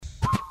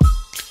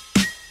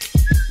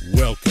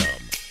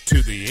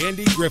The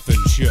Andy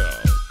Griffin Show,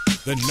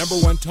 the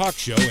 #1 talk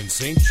show in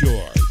St.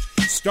 George,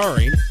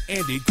 starring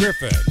Andy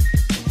Griffin.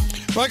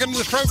 Welcome to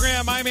the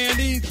program. I'm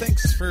Andy.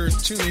 Thanks for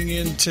tuning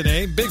in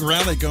today. Big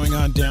rally going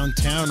on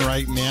downtown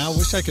right now.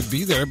 Wish I could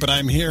be there, but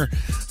I'm here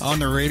on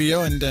the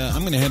radio, and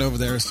I'm going to head over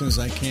there as soon as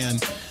I can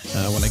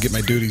when I get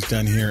my duties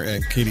done here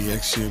at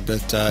KDXU.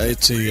 But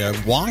it's a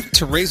walk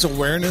to raise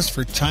awareness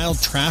for child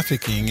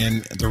trafficking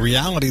and the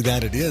reality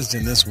that it is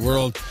in this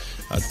world.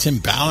 Tim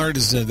Ballard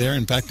is there.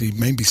 In fact, he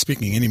may be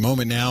speaking any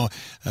moment now.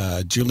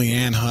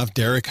 Julianne Hough,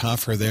 Derek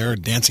Hough are there,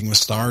 Dancing with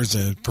Stars,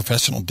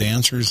 professional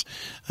dancers.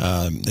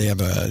 They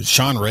have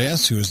Sean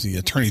Reyes, who is the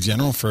Attorney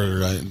General for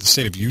the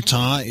state of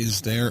Utah,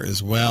 is there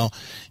as well.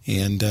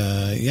 And,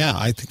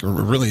 I think a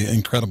really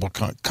incredible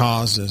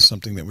cause is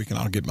something that we can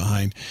all get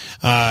behind.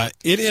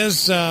 It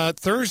is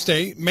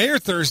Thursday, Mayor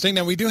Thursday.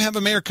 Now, we do have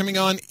a mayor coming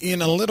on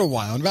in a little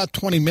while. In about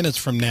 20 minutes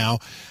from now,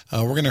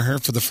 we're going to hear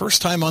for the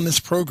first time on this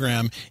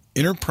program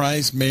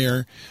Enterprise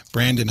Mayor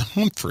Brandon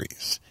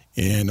Humphries.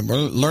 And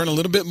we'll learn a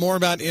little bit more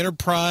about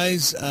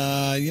Enterprise.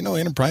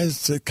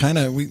 Enterprise,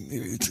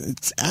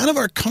 it's out of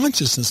our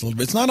consciousness a little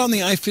bit. It's not on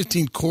the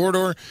I-15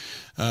 corridor.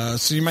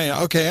 So you might,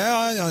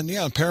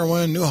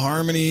 Parowan, New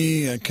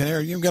Harmony,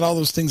 Canary, you've got all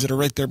those things that are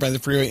right there by the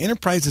freeway.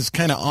 Enterprise is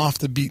kind of off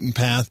the beaten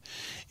path.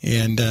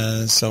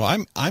 And so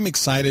I'm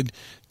excited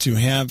to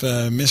have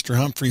Mr.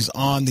 Humphries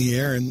on the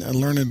air and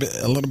learn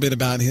a little bit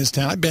about his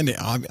town. I've been there.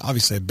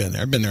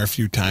 I've been there a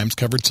few times,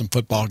 covered some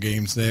football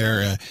games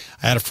there.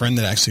 I had a friend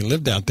that actually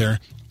lived out there.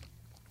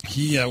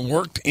 He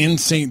worked in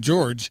St.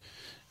 George,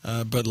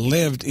 but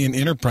lived in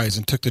Enterprise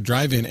and took the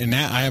drive in. And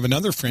now I have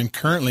another friend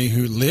currently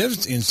who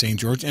lives in St.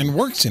 George and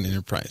works in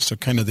Enterprise. So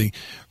kind of the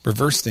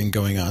reverse thing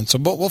going on. So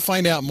but we'll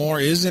find out more.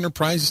 Is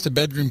Enterprise just a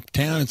bedroom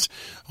town? It's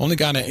only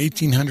got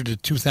 1,800 to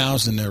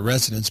 2,000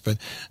 residents, but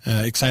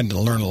excited to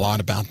learn a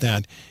lot about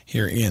that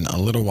here in a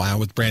little while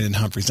with Brandon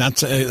Humphries.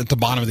 That's at the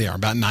bottom of the hour,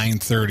 about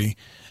 9:30.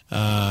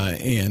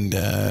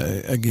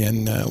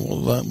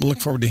 We'll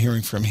look forward to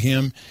hearing from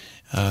him.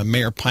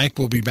 Mayor Pike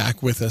will be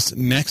back with us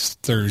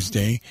next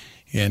Thursday.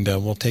 And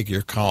we'll take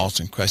your calls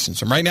and questions.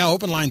 So right now,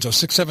 open lines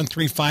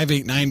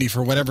 673-5890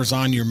 for whatever's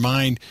on your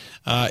mind.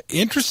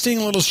 Interesting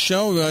little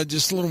show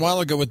just a little while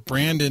ago with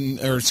Jeremy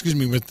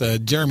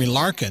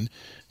Larkin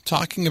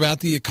talking about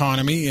the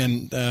economy.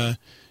 And,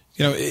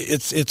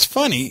 it's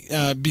funny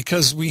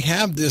because we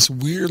have this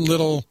weird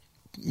little,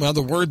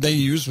 the word they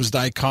used was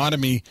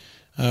dichotomy,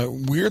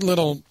 weird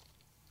little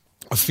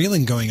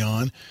feeling going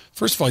on.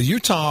 First of all,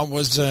 Utah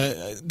was,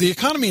 the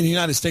economy in the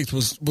United States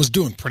was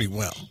doing pretty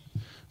well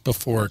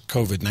before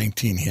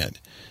COVID-19 hit.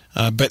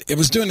 But it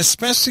was doing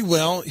especially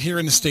well here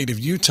in the state of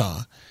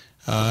Utah,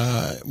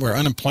 where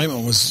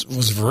unemployment was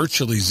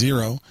virtually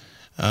zero,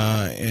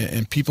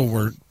 and people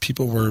were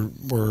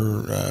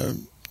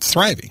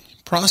thriving,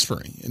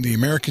 prospering. And the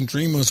American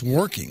dream was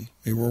working.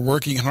 We were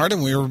working hard,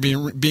 and we were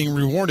being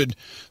rewarded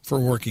for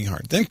working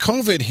hard. Then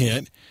COVID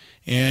hit,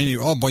 and you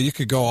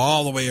could go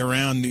all the way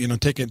around,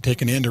 take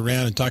an end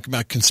around and talk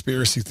about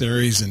conspiracy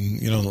theories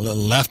and,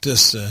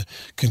 leftists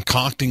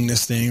concocting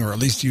this thing or at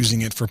least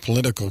using it for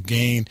political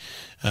gain.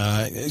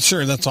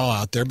 Sure, that's all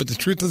out there. But the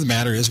truth of the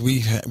matter is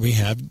we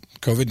have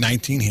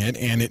COVID-19 hit,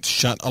 and it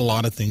shut a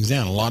lot of things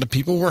down. A lot of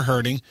people were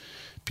hurting.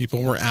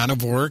 People were out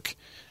of work.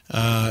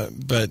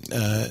 But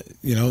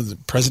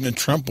President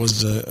Trump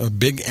was a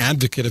big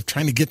advocate of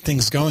trying to get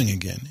things going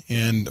again.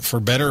 And for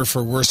better or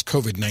for worse,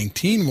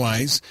 COVID-19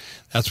 wise,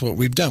 that's what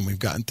we've done. We've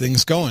gotten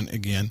things going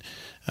again.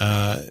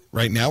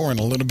 Right now, we're in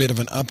a little bit of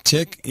an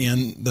uptick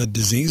in the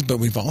disease, but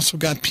we've also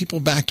got people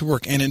back to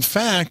work. And in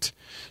fact,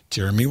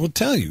 Jeremy will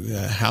tell you,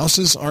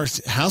 houses are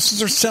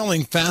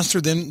selling faster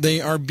than they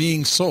are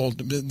being sold.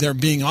 They're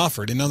being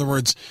offered. In other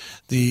words,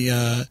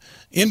 the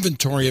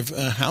inventory of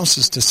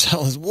houses to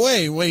sell is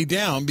way, way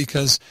down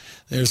because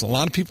there's a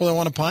lot of people that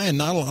want to buy and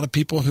not a lot of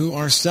people who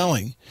are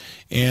selling.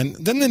 And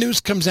then the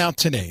news comes out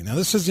today. Now,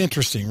 this is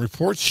interesting.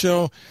 Reports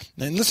show,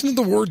 and listen to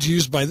the words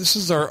used by, this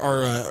is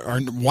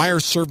our wire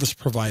service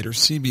provider,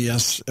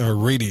 CBS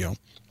Radio.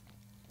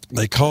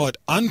 They call it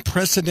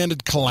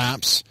unprecedented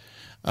collapse,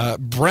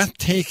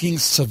 breathtaking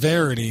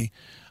severity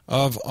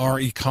of our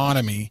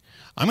economy.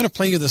 I'm going to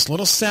play you this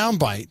little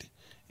soundbite,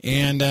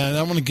 and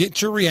I want to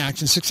get your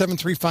reaction,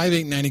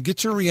 673-5890.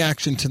 Get your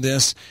reaction to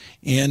this,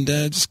 and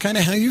just kind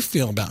of how you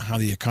feel about how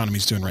the economy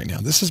is doing right now.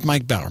 This is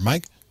Mike Bauer.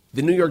 Mike?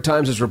 The New York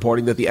Times is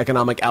reporting that the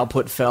economic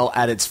output fell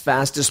at its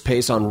fastest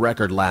pace on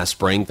record last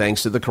spring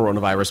thanks to the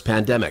coronavirus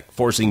pandemic,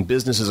 forcing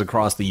businesses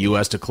across the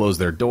U.S. to close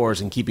their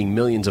doors and keeping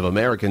millions of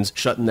Americans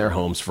shut in their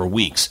homes for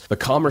weeks. The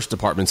Commerce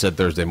Department said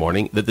Thursday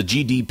morning that the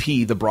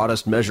GDP, the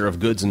broadest measure of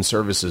goods and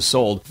services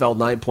sold, fell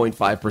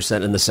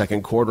 9.5% in the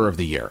second quarter of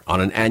the year.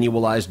 On an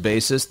annualized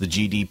basis, the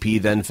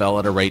GDP then fell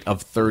at a rate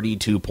of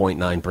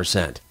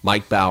 32.9%.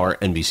 Mike Bauer,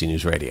 NBC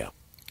News Radio.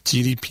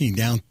 GDP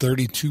down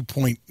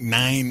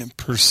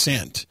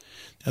 32.9%.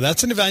 Now,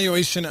 that's an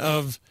evaluation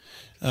of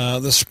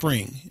the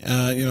spring,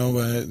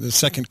 the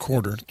second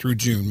quarter through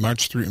June,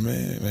 March through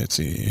May, let's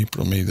see,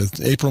 April,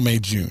 May,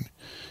 June.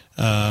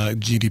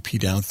 GDP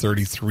down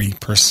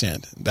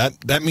 33%.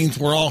 That means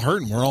we're all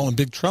hurting. We're all in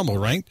big trouble,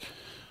 right?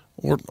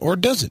 Or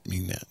does it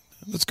mean that?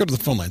 Let's go to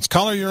the phone lines.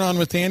 Caller, you're on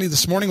with Andy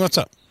this morning. What's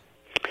up?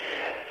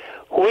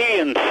 We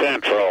in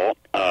Central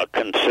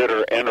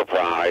consider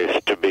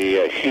Enterprise to be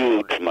a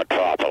huge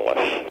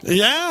metropolis.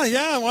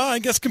 Yeah. Well, I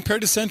guess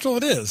compared to Central,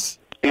 it is.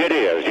 It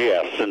is,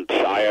 yes, since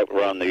I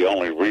run the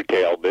only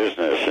retail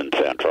business in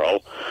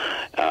Central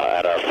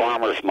at our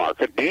farmers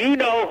market. Do you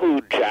know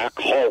who Jack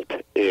Holt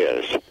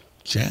is?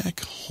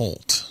 Jack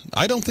Holt.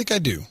 I don't think I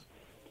do.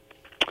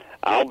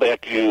 I'll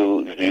bet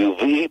you've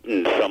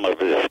eaten some of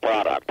his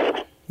product.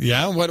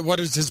 Yeah, what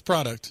is his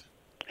product?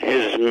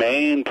 His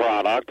main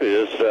product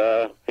is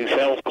he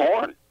sells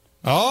corn.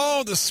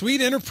 Oh, the Sweet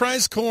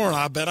Enterprise corn.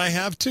 I bet I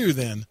have too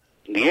then.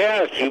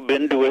 Yes, you've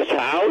been to his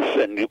house,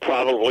 and you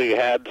probably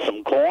had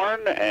some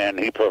corn, and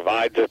he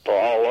provides it for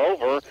all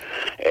over.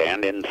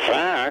 And, in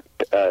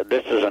fact,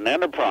 this is an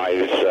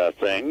Enterprise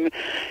thing.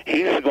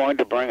 He's going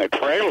to bring a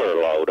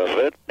trailer load of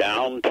it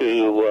down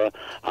to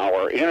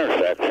our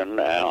intersection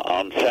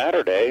on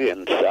Saturday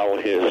and sell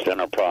his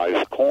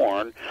Enterprise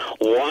corn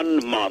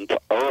 1 month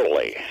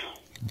early.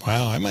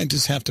 Wow, I might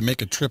just have to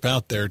make a trip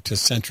out there to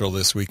Central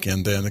this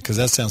weekend then, because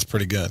that sounds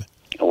pretty good.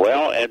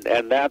 Well,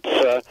 and that's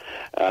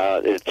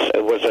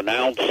it was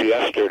announced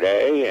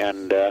yesterday,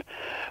 and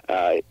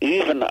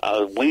even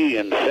we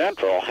in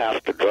Central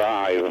have to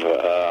drive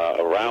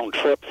a round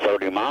trip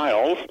 30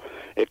 miles.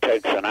 It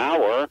takes an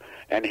hour,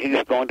 and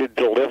he's going to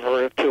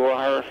deliver it to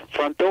our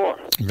front door.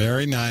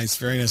 Very nice,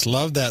 very nice.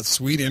 Love that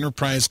Sweet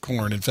Enterprise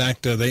corn. In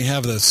fact, they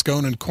have the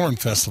Scone and Corn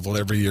Festival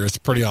every year. It's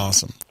pretty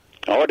awesome.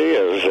 Oh, it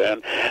is,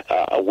 and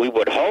we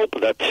would hope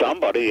that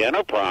somebody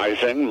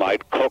enterprising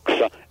might cook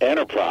some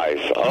Enterprise.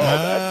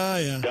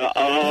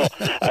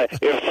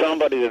 If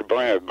somebody would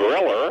bring a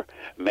griller,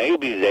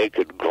 maybe they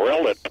could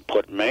grill it,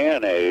 put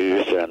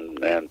mayonnaise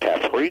and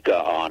paprika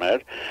on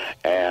it,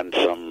 and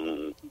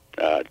some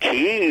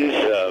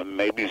cheese,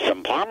 maybe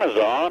some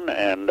Parmesan,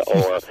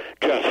 or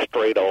just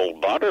straight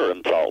old butter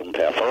and salt and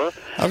pepper.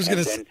 I was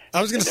gonna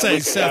say,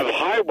 Seth, have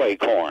highway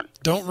corn.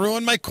 Don't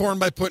ruin my corn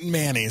by putting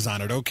mayonnaise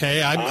on it,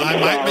 okay? I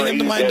might be in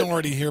the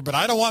minority here, but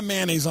I don't want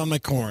mayonnaise on my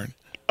corn.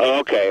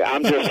 Okay,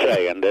 I'm just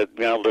saying that,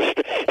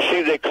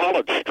 see, they call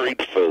it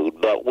street food,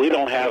 but we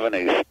don't have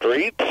any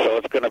streets, so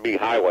it's going to be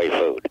highway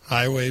food.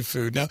 Highway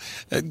food. Now,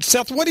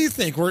 Seth, what do you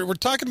think? We're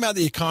talking about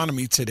the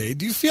economy today.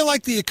 Do you feel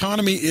like the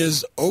economy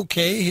is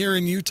okay here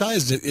in Utah?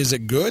 Is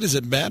it good? Is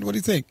it bad? What do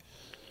you think?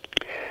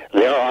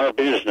 There are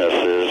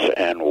businesses,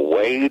 and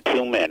way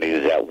too many,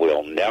 that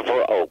will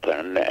never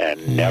open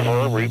and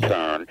never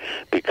return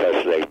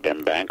because they've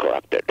been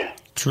bankrupted.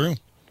 True.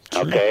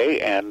 Okay,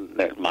 and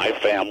my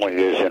family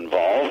is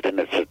involved, and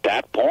it's at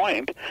that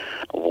point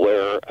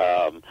where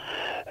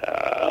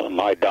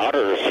my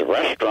daughter's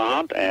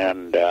restaurant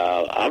and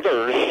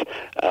others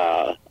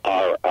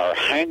are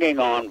hanging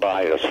on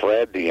by a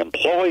thread. The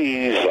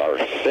employees are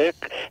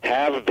sick,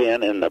 have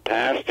been in the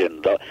past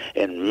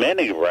in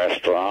many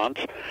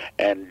restaurants,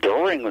 and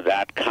during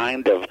that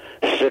kind of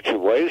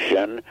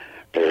situation,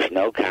 there's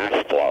no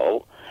cash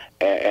flow.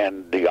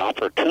 And the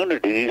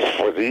opportunities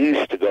for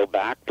these to go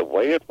back the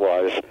way it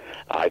was,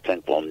 I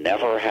think, will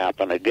never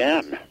happen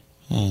again.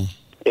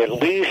 At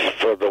least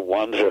for the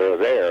ones that are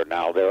there.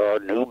 Now, there are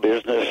new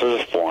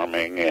businesses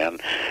forming and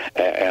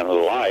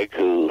like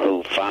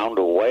who found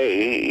a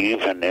way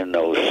even in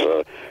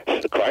those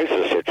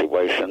crisis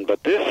situations.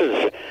 But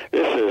this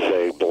is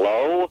a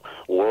blow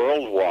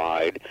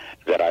worldwide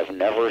that I've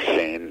never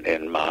seen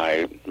in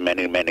my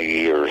many, many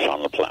years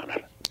on the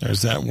planet.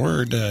 There's that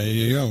word,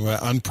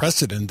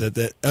 unprecedented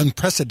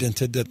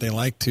that they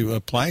like to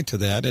apply to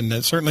that,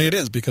 and certainly it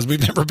is, because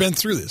we've never been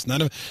through this.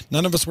 None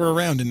of us were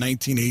around in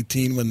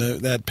 1918 when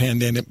that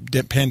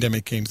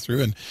pandemic came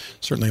through, and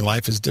certainly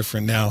life is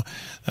different now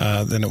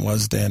than it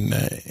was then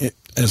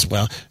as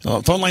well.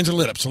 Phone lines are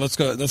lit up, so let's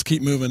go. Let's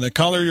keep moving. The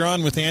caller, you're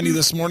on with Andy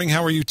this morning.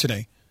 How are you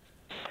today?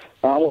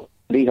 Hello,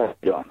 Andy. How are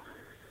you doing?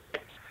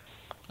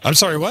 I'm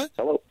sorry, what?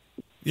 Hello.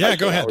 Yeah,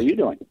 go ahead. How are you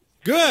doing?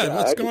 Good.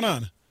 What's going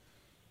on?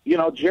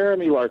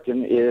 Jeremy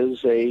Larkin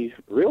is a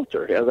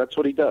realtor. Yeah, that's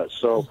what he does.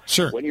 So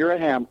sure. When you're a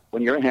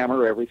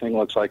hammer, everything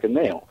looks like a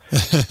nail.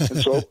 And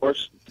so, of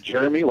course,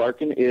 Jeremy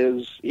Larkin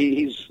he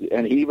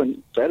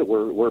even said it,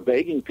 we're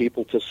begging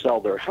people to sell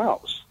their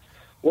house.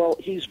 Well,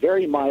 he's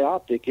very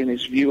myopic in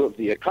his view of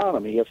the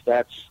economy, if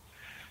that's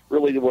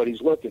really what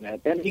he's looking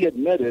at. And he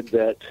admitted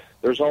that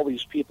there's all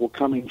these people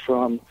coming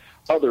from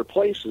other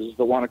places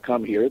that want to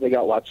come here. They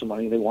got lots of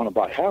money. They want to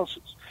buy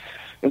houses.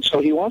 And so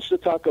he wants to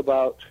talk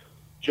about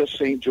just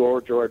St.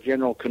 George or our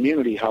general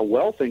community, how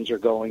well things are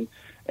going,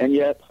 and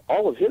yet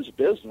all of his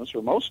business,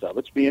 or most of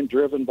it's, being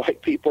driven by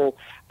people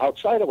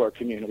outside of our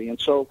community. And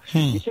so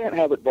you can't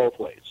have it both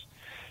ways.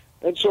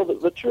 And so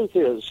the truth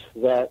is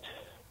that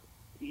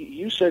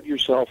you said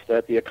yourself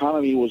that the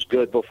economy was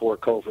good before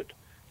COVID.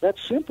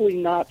 That's simply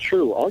not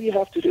true. All you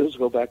have to do is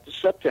go back to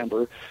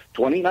September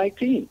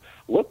 2019.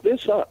 Look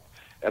this up,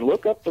 and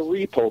look up the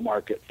repo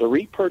market, the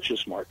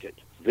repurchase market.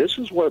 This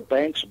is where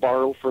banks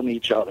borrow from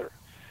each other.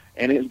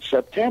 And in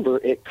September,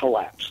 it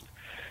collapsed.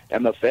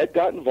 And the Fed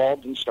got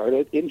involved and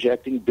started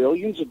injecting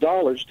billions of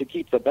dollars to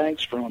keep the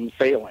banks from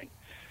failing.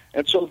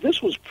 And so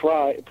this was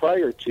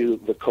prior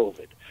to the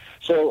COVID.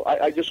 So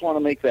I just want to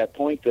make that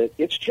point that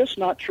it's just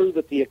not true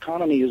that the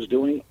economy is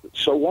doing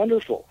so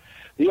wonderful.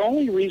 The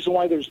only reason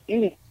why there's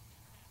any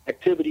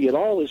activity at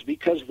all is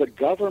because the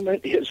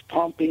government is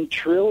pumping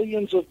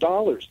trillions of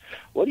dollars.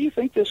 What do you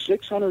think this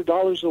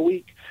 $600 a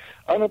week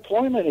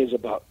unemployment is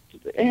about?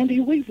 Andy,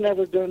 we've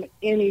never done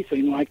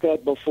anything like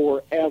that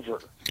before, ever.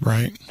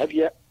 Right.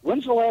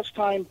 When's the last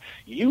time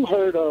you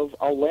heard of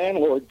a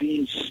landlord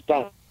being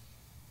stopped?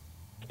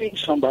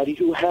 Somebody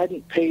who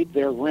hadn't paid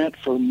their rent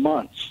for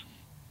months.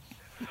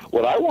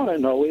 What I want to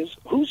know is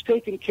who's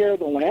taking care of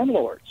the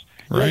landlords?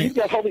 Right. You've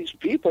got all these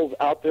people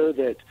out there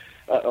that,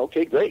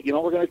 okay, great,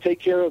 we're going to take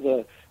care of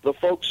the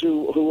folks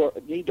who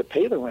need to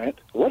pay the rent.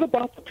 What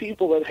about the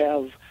people that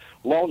have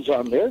loans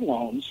on their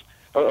loans,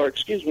 or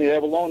excuse me, they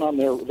have a loan on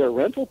their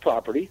rental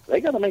property?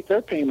 They got to make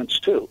their payments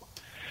too.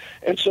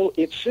 And so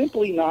it's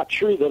simply not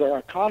true that our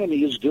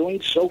economy is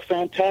doing so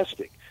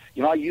fantastic.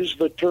 I used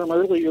the term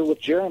earlier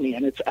with Jeremy,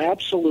 and it's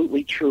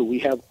absolutely true. We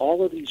have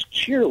all of these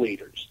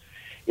cheerleaders.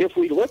 If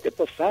we look at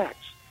the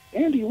facts,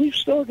 Andy, we've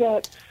still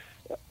got...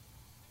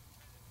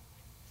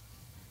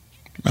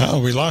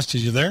 We lost you.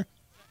 You there?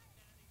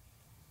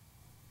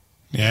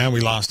 Yeah,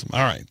 we lost him.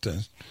 All right.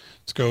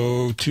 Let's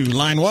go to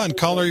line 1.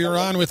 Caller, you're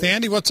on with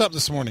Andy. What's up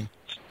this morning?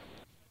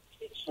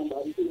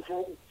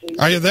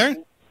 Are you there?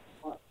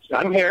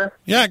 I'm here.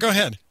 Yeah, go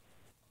ahead.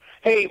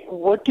 Hey,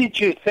 what did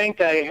you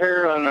think I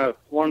heard on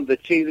one of the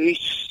TV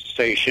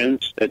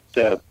stations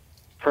that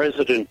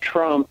President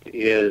Trump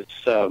is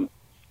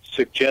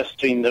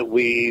suggesting that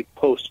we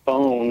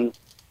postpone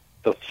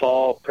the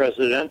fall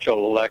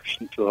presidential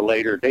election to a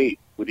later date?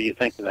 What do you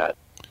think of that?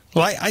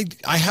 Well,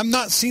 I have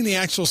not seen the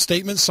actual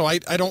statement, so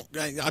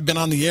I've been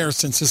on the air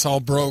since this all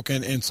broke,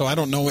 and so I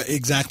don't know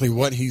exactly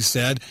what he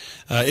said.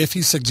 If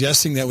he's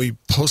suggesting that we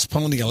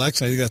postpone the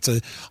election, I think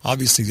that's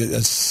obviously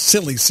a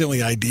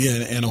silly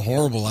idea and a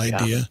horrible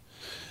idea.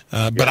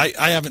 Yeah. But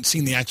I haven't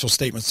seen the actual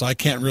statement, so I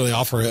can't really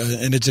offer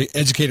an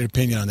educated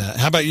opinion on that.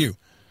 How about you?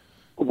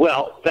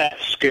 Well, that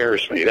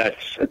scares me.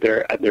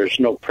 There's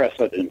no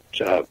precedent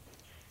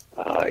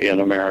in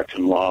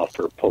American law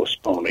for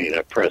postponing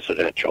a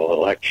presidential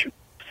election.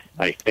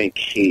 I think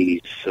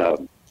he's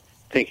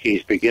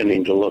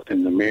beginning to look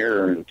in the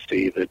mirror and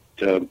see that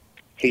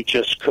he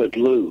just could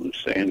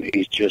lose, and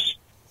he's just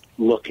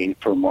looking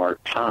for more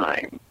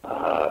time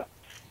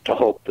to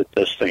hope that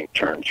this thing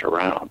turns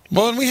around.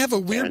 Well, and we have a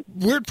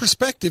weird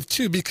perspective,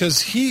 too,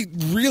 because he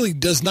really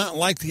does not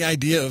like the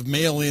idea of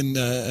mail-in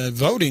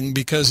voting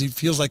because he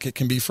feels like it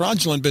can be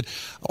fraudulent. But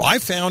I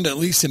found, at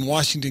least in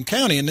Washington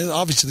County, and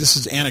obviously this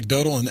is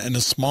anecdotal and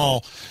a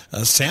small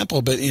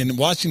sample, but in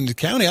Washington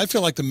County, I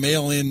feel like the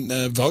mail-in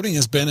voting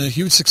has been a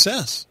huge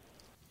success.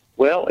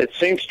 Well, it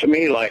seems to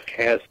me like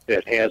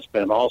it has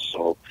been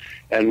also.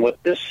 And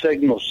what this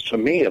signals to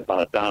me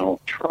about Donald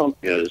Trump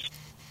is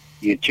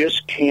you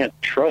just can't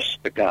trust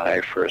the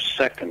guy for a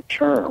second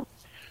term.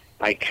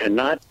 I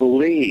cannot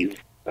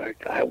believe,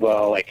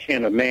 I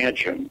can't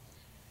imagine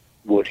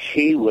what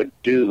he would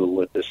do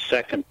with the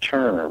second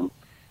term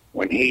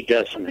when he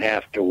doesn't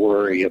have to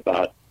worry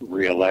about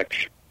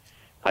re-election.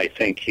 I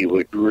think he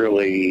would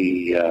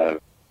really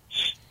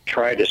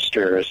try to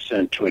steer us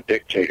into a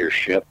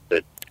dictatorship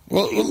that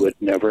he would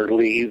never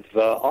leave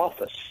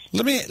office.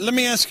 Let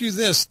me ask you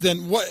this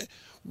then: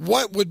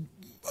 what would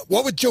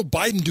Joe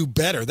Biden do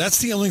better? That's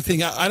the only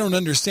thing I don't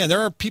understand.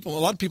 There are a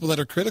lot of people that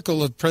are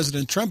critical of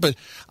President Trump, but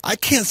I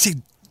can't see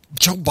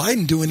Joe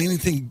Biden doing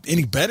anything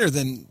any better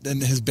than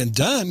has been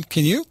done.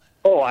 Can you?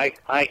 Oh, I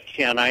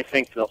can. I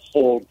think the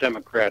whole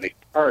Democratic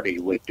Party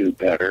would do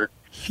better.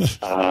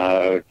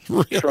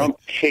 Really? Trump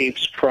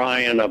keeps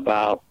crying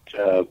about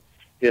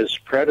his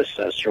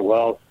predecessor.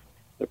 Well,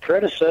 the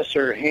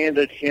predecessor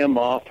handed him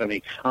off an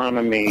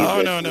economy.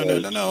 Oh no!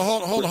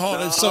 Hold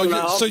on. So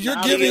you're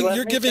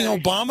giving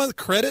Obama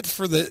credit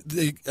for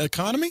the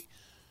economy?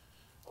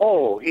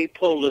 Oh, he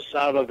pulled us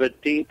out of a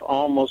deep,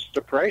 almost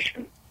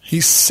depression. He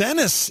sent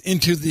us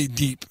into the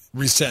deep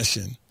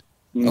recession.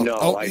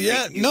 No, I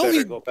think you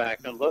better go back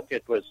and look.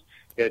 It was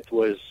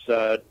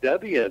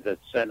W that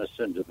sent us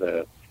into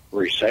the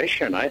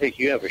recession. I think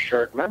you have a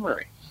short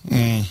memory.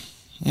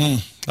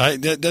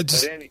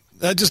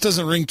 That just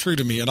doesn't ring true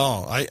to me at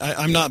all.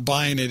 I'm not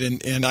buying it,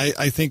 and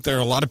I think there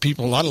are a lot of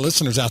people, a lot of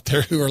listeners out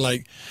there who are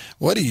like,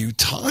 what are you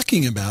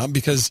talking about?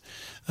 Because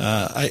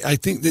I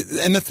think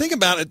and the thing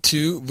about it,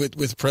 too,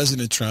 with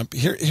President Trump,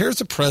 here's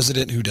a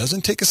president who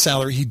doesn't take a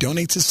salary. He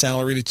donates his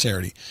salary to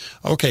charity.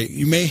 Okay,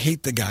 you may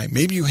hate the guy.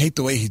 Maybe you hate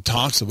the way he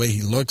talks, the way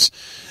he looks,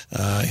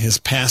 his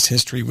past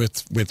history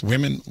with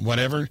women,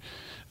 whatever.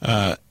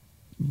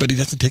 But he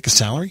doesn't take a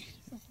salary?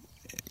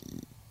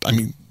 I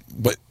mean,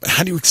 but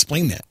how do you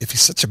explain that? If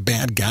he's such a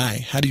bad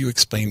guy, how do you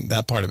explain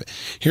that part of it?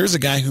 Here's a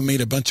guy who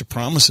made a bunch of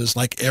promises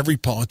like every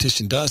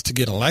politician does to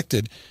get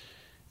elected,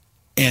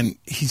 And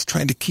he's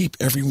trying to keep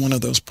every one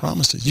of those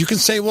promises. You can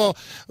say, well,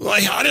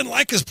 I didn't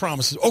like his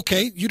promises.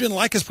 Okay, you didn't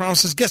like his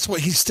promises. Guess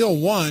what? He still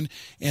won.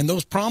 And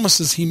those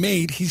promises he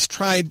made, he's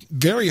tried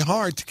very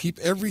hard to keep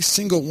every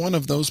single one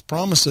of those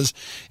promises.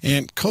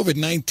 And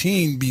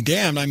COVID-19, be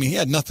damned, I mean, he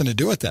had nothing to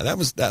do with that.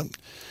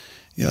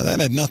 That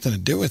had nothing to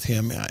do with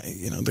him.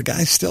 The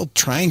guy's still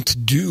trying to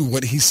do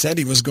what he said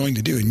he was going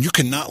to do. And you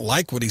cannot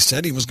like what he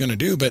said he was going to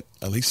do, but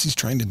at least he's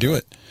trying to do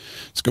it.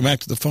 Let's go back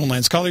to the phone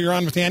lines. Caller, you're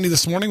on with Andy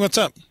this morning. What's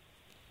up?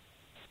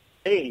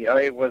 Hey,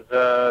 I was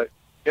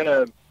going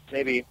to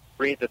maybe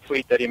read the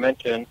tweet that he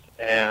mentioned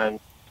and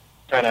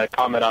kind of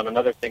comment on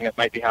another thing that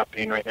might be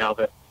happening right now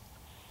that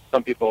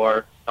some people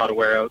are not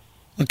aware of.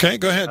 Okay,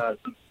 go ahead.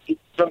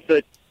 Trump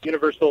said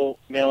universal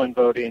mail-in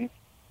voting,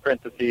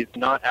 parentheses,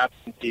 not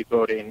absentee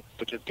voting,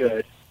 which is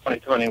good.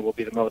 2020 will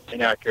be the most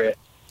inaccurate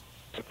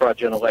and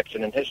fraudulent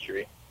election in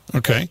history.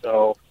 Okay.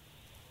 So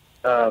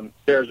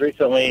there's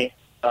recently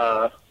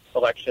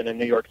election in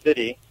New York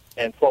City,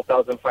 and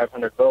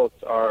 12,500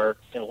 votes are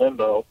in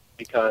limbo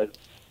because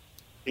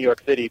New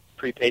York City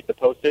prepaid the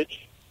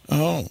postage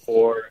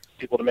for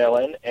people to mail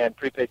in, and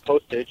prepaid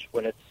postage,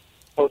 when it's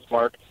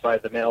postmarked by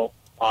the mail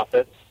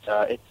office,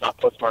 it's not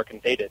postmarked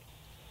and dated.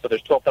 So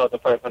there's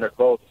 12,500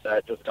 votes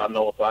that just got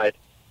nullified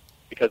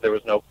because there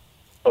was no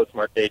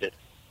postmark dated.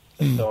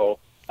 And so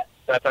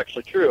that's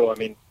actually true. I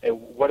mean,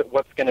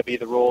 what's going to be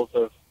the rules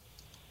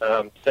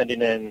of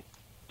sending in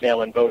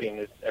mail-in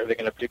voting? Are they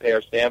going to prepay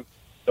our stamp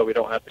so we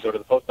don't have to go to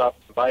the post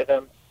office and buy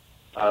them?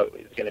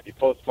 Is it going to be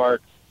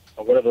postmarked?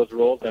 What are those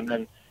rules? And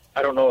then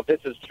I don't know if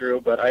this is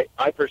true, but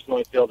I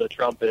personally feel that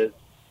Trump is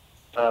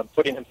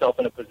putting himself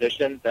in a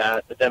position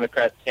that the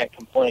Democrats can't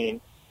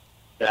complain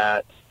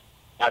that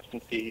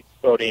absentee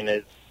voting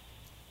is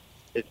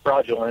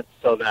fraudulent,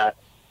 so that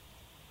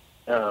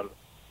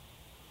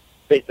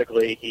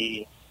basically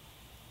he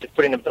is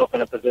putting himself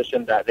in a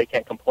position that they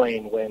can't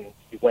complain when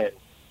he wins.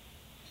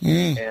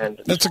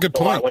 And that's a good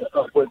point. When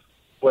Trump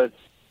was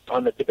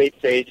on the debate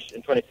stage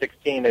in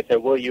 2016, they said,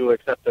 will you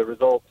accept the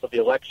results of the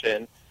election?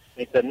 And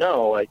he said,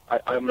 no,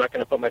 I'm not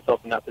going to put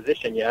myself in that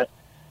position yet.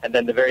 And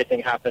then the very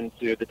thing happened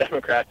to the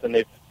Democrats, and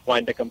they've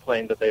whined to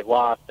complain that they've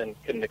lost and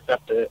couldn't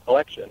accept the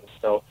election.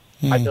 So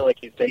I feel like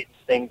he's saying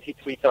things, he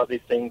tweets out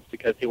these things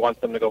because he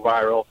wants them to go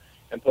viral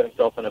and put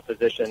himself in a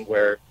position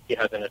where he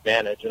has an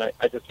advantage. And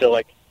I just feel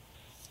like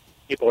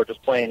people are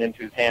just playing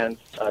into his hands,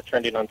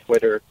 trending on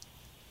Twitter.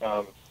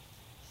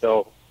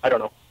 So I don't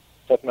know.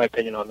 That's my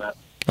opinion on that.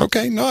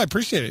 Okay, no, I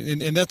appreciate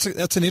it, and that's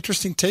an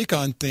interesting take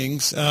on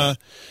things.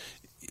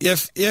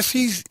 If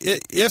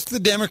the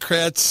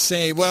Democrats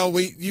say, well,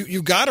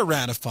 you got to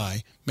ratify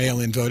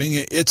mail-in voting,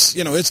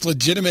 it's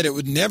legitimate, it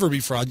would never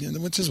be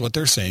fraudulent, which is what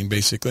they're saying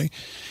basically.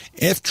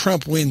 If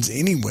Trump wins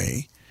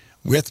anyway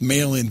with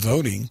mail-in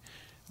voting,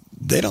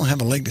 they don't have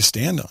a leg to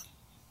stand on.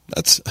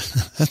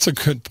 That's a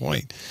good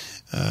point.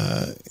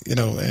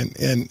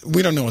 And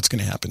we don't know what's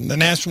going to happen. The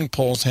national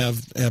polls have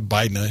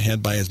Biden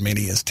ahead by as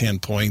many as 10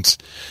 points.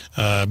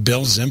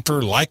 Bill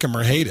Zimfer, like him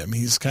or hate him,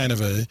 he's kind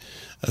of a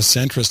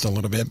centrist a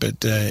little bit,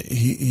 but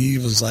he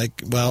was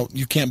like, well,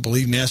 you can't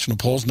believe national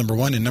polls, number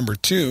one, and number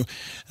two,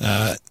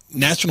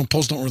 national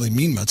polls don't really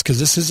mean much because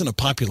this isn't a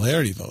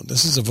popularity vote.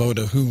 This is a vote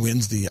of who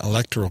wins the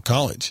electoral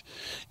college.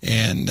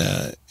 And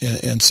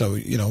so,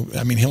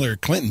 Hillary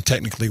Clinton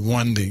technically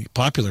won the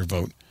popular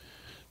vote.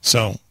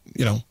 So,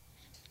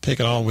 take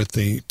it all with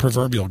the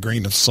proverbial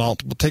grain of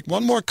salt. We'll take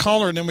one more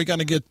caller, and then we got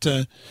to get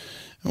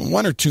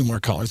one or two more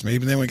callers,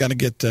 maybe. Then we got to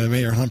get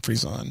Mayor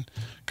Humphries on.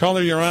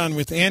 Caller, you're on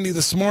with Andy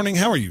this morning.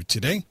 How are you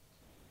today?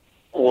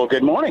 Well,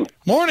 good morning.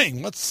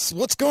 Morning.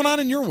 What's going on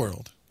in your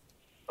world?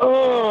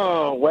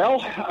 Oh,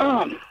 well,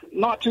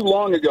 not too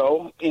long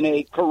ago, in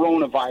a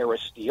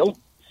coronavirus deal,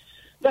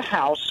 the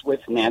House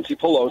with Nancy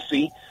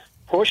Pelosi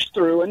pushed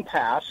through and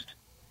passed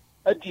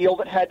a deal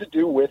that had to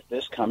do with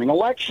this coming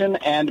election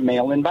and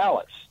mail-in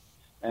ballots.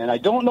 And I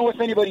don't know if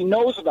anybody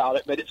knows about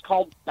it, but it's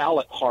called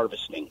ballot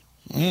harvesting.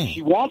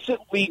 She wants it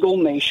legal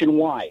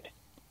nationwide.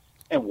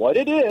 And what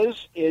it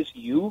is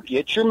you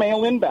get your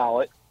mail-in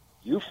ballot,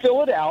 you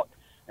fill it out,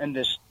 and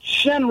this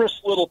generous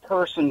little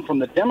person from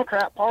the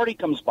Democrat Party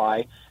comes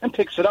by and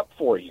picks it up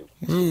for you.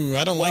 Ooh,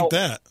 I don't like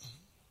that.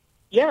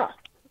 Yeah.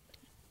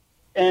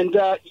 And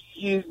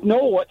you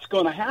know what's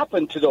going to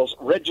happen to those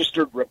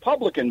registered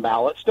Republican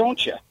ballots,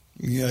 don't you?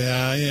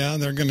 Yeah,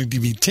 they're going to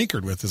be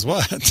tinkered with is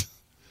what?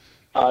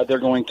 They're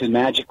going to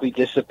magically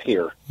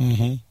disappear.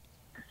 Mm-hmm.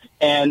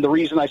 And the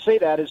reason I say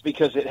that is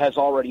because it has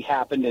already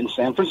happened in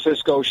San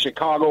Francisco,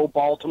 Chicago,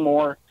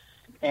 Baltimore,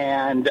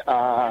 and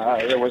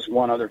there was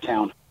one other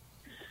town.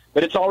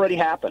 But it's already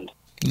happened.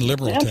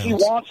 Liberal Nancy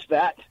towns. wants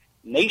that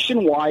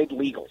nationwide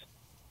legal.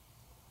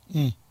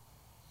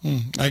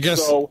 I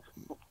guess. So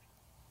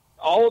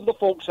all of the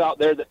folks out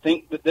there that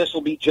think that this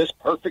will be just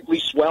perfectly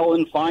swell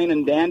and fine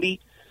and dandy,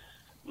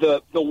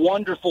 the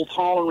wonderful,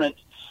 tolerant,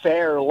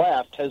 fair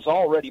left has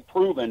already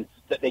proven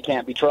that they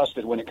can't be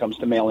trusted when it comes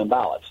to mail-in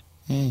ballots.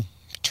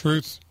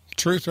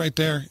 Truth right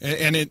there.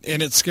 And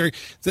it's scary.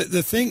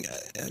 The thing,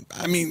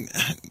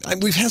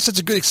 we've had such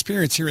a good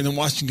experience here in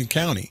Washington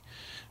County.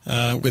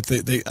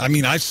 with I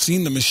mean, I've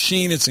seen the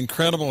machine. It's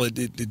incredible.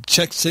 It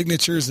checks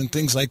signatures and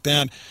things like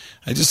that.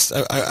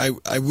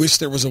 I wish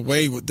there was a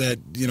way that,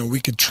 we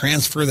could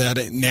transfer that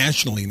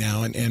nationally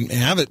now and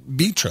have it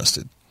be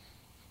trusted.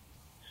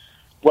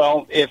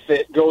 Well, if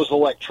it goes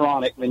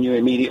electronic, then you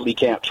immediately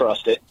can't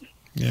trust it.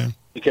 Yeah.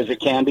 Because it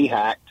can be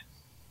hacked.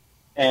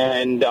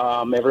 And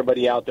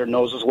everybody out there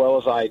knows as well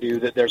as I do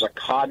that there's a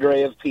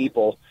cadre of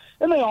people,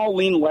 and they all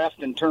lean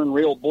left and turn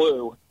real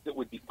blue, that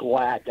would be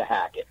glad to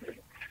hack it.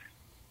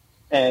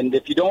 And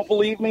if you don't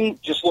believe me,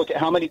 just look at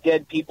how many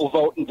dead people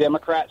vote in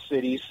Democrat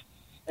cities,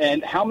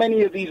 and how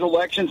many of these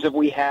elections have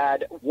we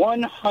had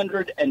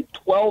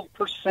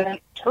 112%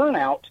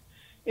 turnout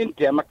in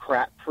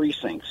Democrat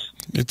precincts.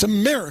 It's a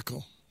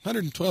miracle,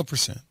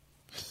 112%.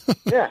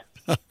 Yeah.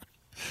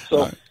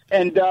 So,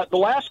 and the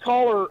last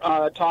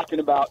caller talking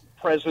about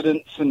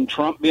presidents and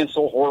Trump being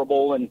so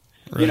horrible and,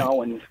 right.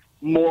 And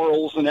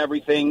morals and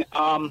everything.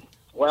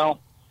 Well,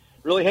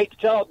 really hate to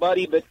tell it,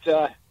 buddy, but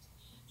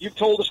you've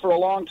told us for a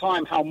long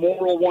time how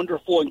moral,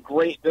 wonderful, and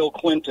great Bill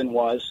Clinton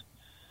was.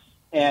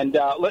 And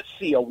let's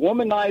see, a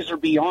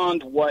womanizer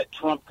beyond what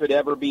Trump could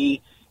ever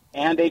be,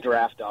 and a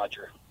draft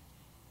dodger.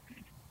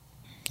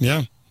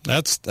 Yeah,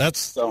 that's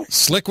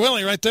Slick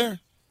Willie right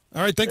there.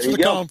 All right, thanks for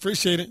the call.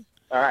 Appreciate it.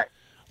 All right.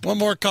 One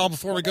more call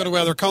before we go to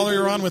weather. Caller,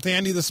 you're on with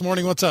Andy this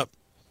morning. What's up?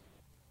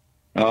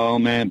 Oh,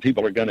 man,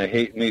 people are going to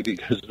hate me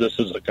because this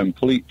is a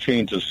complete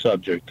change of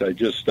subject. I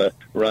just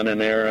run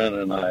an errand,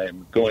 and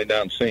I'm going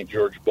down St.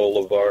 George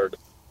Boulevard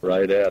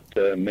right at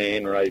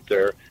Main right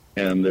there,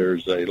 and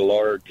there's a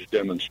large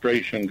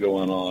demonstration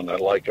going on,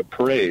 like a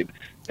parade,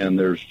 and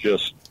there's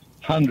just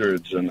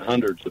hundreds and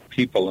hundreds of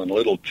people and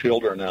little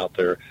children out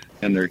there,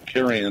 and they're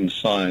carrying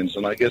signs,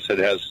 and I guess it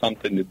has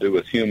something to do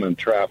with human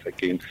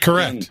trafficking.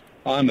 Correct. And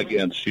I'm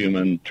against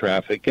human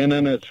trafficking,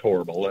 and it's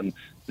horrible, and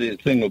the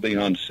thing will be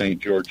on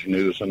St. George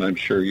News, and I'm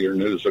sure your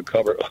news will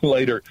cover it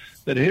later.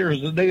 But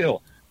here's the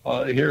deal.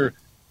 Here,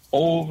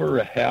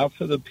 over half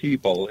of the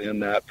people in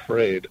that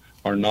parade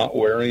are not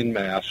wearing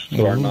masks,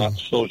 are not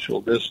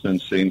social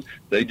distancing.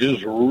 They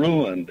just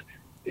ruined.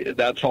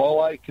 That's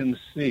all I can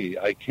see.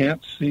 I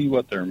can't see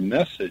what their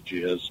message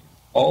is.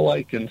 All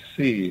I can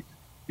see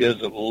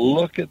is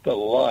look at the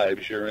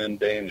lives you're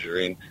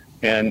endangering,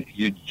 and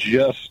you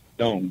just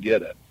don't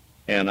get it.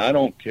 And I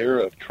don't care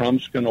if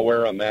Trump's going to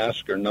wear a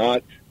mask or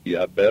not.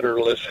 You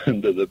better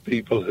listen to the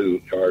people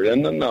who are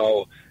in the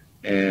know,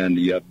 and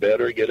you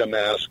better get a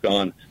mask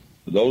on.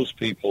 Those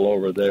people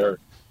over there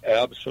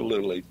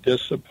absolutely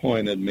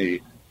disappointed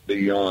me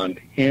beyond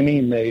any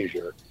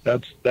measure.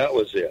 That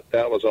was it.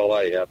 That was all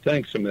I have.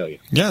 Thanks a million.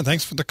 Yeah,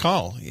 thanks for the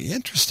call.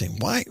 Interesting.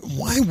 Why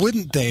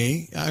wouldn't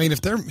they? I mean,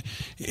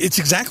 it's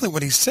exactly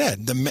what he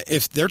said.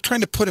 If they're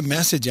trying to put a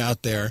message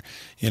out there,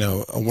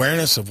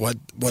 awareness of what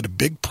a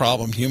big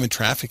problem human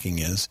trafficking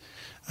is,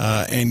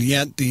 and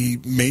yet the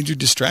major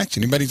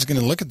distraction, anybody's going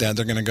to look at that,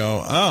 they're going to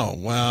go, oh,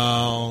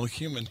 well,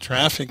 human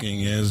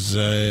trafficking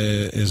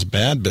is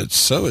bad, but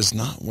so is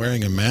not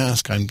wearing a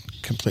mask. I'm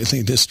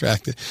completely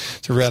distracted.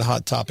 It's a red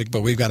hot topic,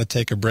 but we've got to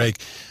take a break.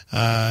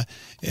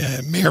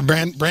 Mayor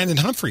Brandon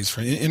Humphries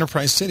from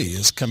Enterprise City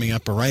is coming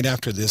up right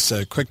after this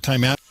quick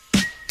timeout.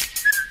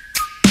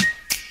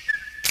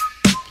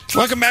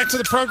 Welcome back to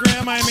the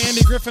program. I'm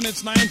Andy Griffin.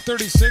 It's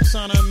 9:36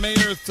 on a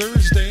Mayor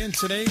Thursday, and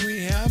today we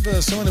have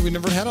someone that we've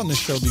never had on this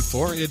show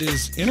before. It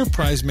is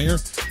Enterprise Mayor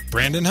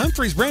Brandon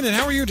Humphries. Brandon,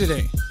 how are you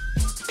today?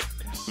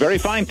 Very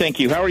fine, thank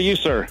you. How are you,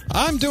 sir?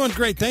 I'm doing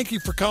great. Thank you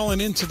for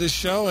calling into the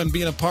show and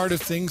being a part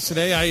of things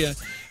today.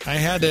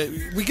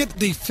 We get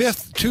the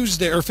fifth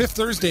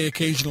Thursday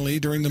occasionally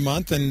during the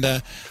month, and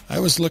I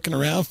was looking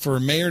around for a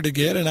mayor to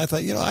get, and I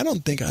thought, I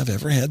don't think I've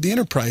ever had the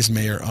Enterprise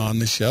mayor on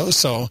the show,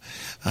 so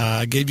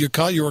I gave you a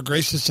call. You were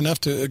gracious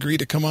enough to agree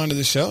to come on to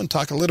the show and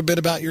talk a little bit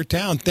about your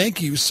town.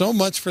 Thank you so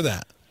much for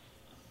that.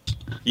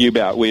 You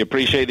bet. We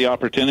appreciate the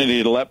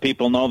opportunity to let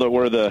people know that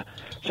we're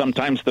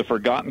sometimes the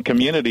forgotten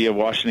community of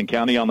Washington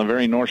County on the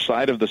very north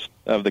side of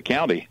the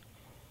county.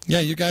 Yeah,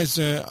 you guys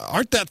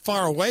aren't that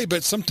far away,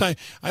 but sometimes,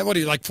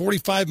 like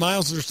 45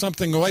 miles or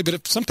something away,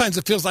 but sometimes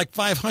it feels like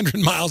 500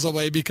 miles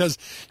away because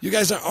you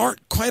guys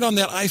aren't quite on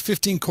that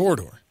I-15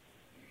 corridor.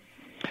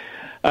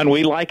 And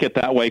we like it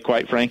that way,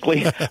 quite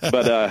frankly.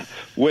 But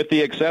with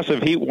the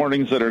excessive heat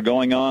warnings that are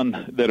going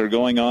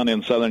on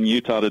in southern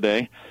Utah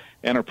today,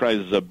 Enterprise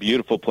is a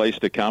beautiful place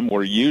to come.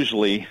 We're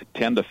usually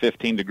 10 to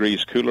 15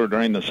 degrees cooler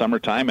during the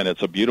summertime, and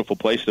it's a beautiful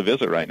place to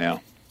visit right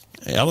now.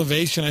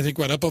 Elevation, I think,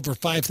 went up over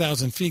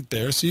 5,000 feet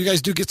there. So you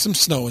guys do get some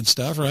snow and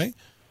stuff, right?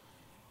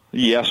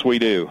 Yes, we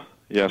do.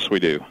 Yes, we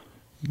do.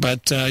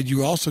 But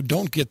you also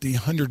don't get the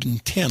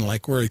 110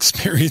 like we're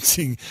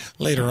experiencing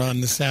later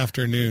on this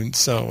afternoon.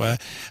 So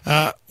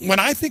when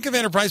I think of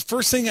Enterprise,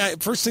 first thing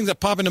that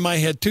pop into my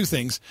head, two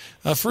things.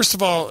 First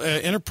of all,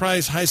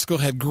 Enterprise High School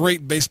had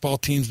great baseball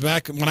teams.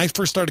 Back when I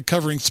first started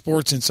covering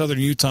sports in southern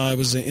Utah, it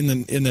was in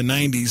the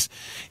 90s,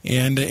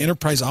 and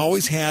Enterprise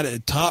always had a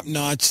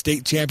top-notch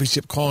state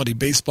championship quality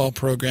baseball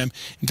program.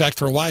 In fact,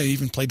 for a while, you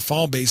even played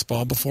fall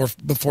baseball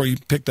before you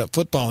picked up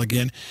football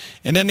again.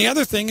 And then the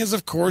other thing is,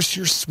 of course,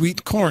 your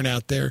sweet corn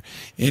out there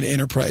in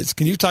Enterprise.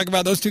 Can you talk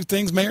about those two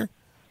things, Mayor?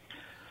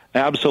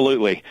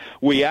 Absolutely.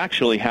 We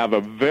actually have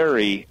a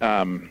very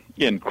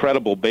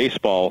incredible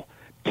baseball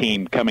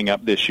team coming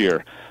up this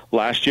year.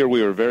 Last year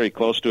we were very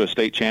close to a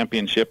state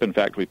championship. In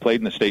fact, we played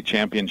in the state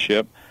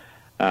championship.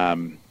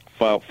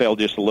 Fell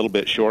just a little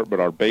bit short, but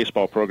our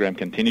baseball program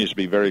continues to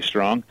be very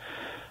strong.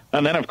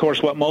 And then, of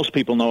course, what most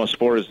people know us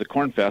for is the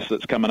Corn Fest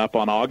that's coming up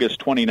on August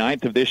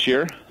 29th of this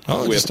year.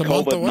 Oh, with just a COVID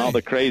month away. And all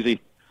the crazy,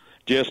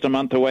 just a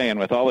month away. And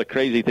with all the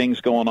crazy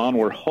things going on,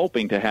 we're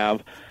hoping to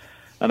have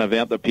an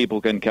event that people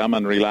can come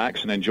and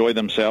relax and enjoy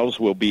themselves.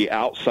 We'll be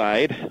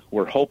outside.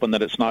 We're hoping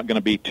that it's not going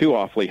to be too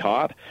awfully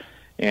hot,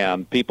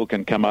 and people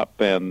can come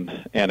up and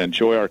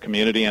enjoy our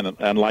community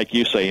and like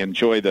you say,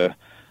 enjoy the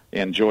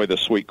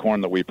sweet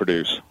corn that we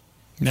produce.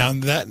 Now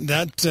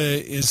that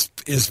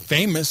is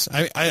famous.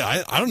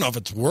 I don't know if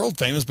it's world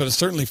famous, but it's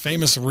certainly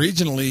famous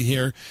regionally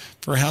here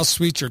for how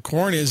sweet your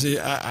corn is.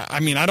 I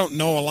mean, I don't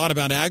know a lot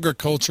about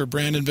agriculture,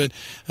 Brandon, but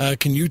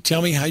can you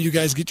tell me how you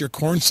guys get your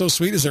corn so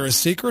sweet? Is there a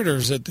secret, or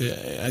is it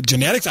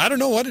genetics? I don't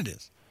know what it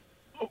is.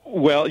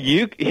 Well,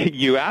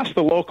 you ask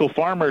the local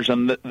farmers,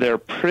 and they're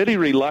pretty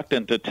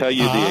reluctant to tell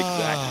you the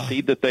exact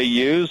seed that they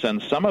use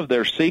and some of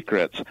their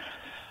secrets.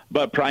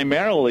 But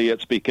primarily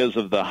it's because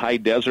of the high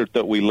desert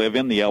that we live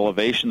in, the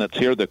elevation that's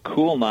here. The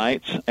cool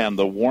nights and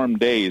the warm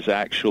days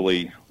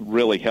actually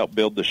really help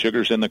build the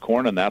sugars in the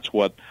corn, and that's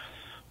what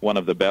one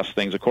of the best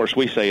things. Of course,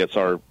 we say it's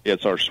our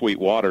sweet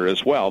water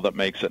as well that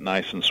makes it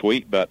nice and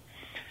sweet. But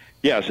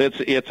yes,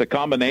 it's a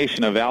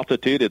combination of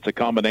altitude. It's a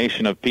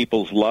combination of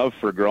people's love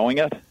for growing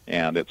it,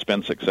 and it's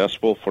been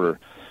successful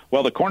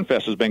the Corn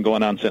Fest has been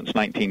going on since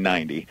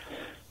 1990.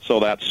 So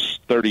that's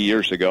 30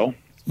 years ago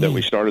that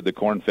we started the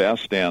Corn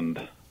Fest,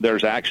 and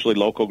there's actually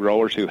local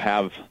growers who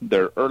have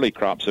their early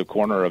crops of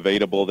corn are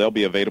available. They'll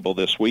be available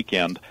this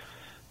weekend.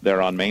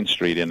 They're on Main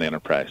Street in the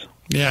Enterprise.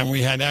 Yeah,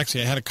 and I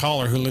had a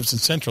caller who lives in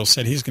Central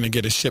said he's going to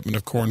get a shipment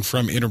of corn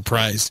from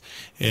Enterprise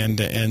and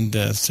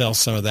sell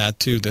some of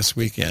that too this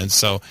weekend.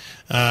 So,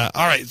 all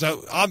right.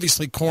 So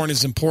obviously corn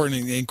is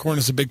important, and corn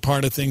is a big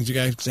part of things. You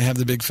guys have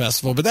the big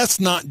festival, but that's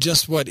not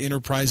just what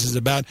Enterprise is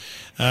about.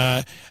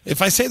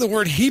 If I say the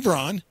word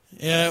Hebron,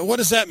 what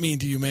does that mean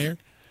to you, Mayor?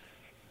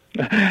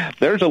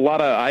 There's a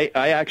lot of I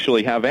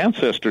actually have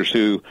ancestors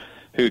who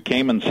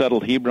came and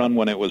settled Hebron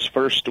when it was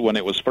first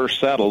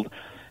settled,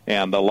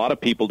 and a lot of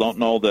people don't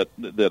know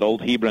that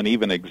old Hebron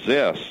even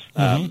exists.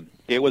 Mm-hmm.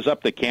 It was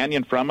up the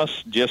canyon from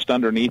us, just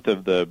underneath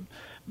of the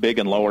Big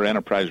and Lower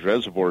Enterprise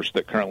reservoirs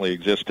that currently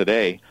exist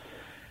today.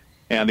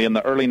 And in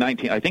the early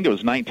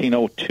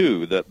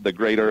 1902 that the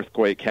great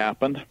earthquake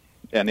happened,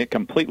 and it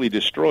completely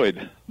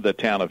destroyed the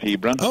town of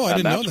Hebron. Oh, I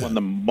didn't know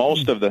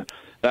that.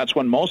 That's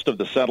when most of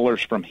the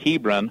settlers from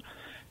Hebron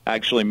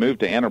actually moved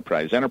to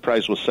Enterprise.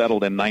 Enterprise was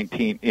settled in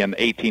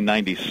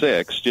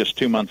 1896, just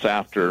 2 months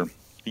after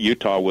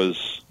Utah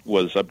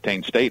was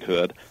obtained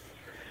statehood.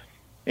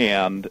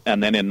 And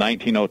then in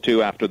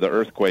 1902, after the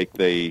earthquake,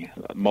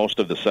 most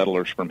of the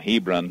settlers from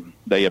Hebron,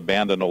 they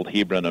abandoned old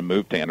Hebron and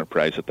moved to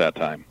Enterprise at that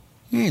time.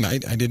 I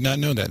did not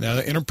know that. Now,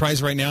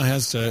 Enterprise right now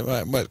has,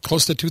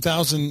 close to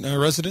 2,000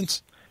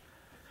 residents?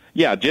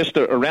 Yeah, just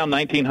around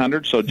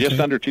 1,900, so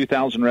just under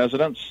 2,000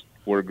 residents.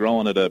 We're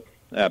growing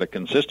at a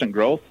consistent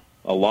growth.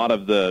 A lot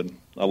of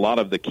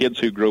the kids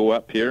who grew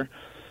up here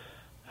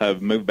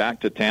have moved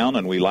back to town,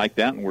 and we like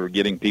that. And we're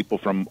getting people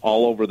from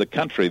all over the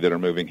country that are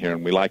moving here,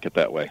 and we like it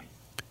that way.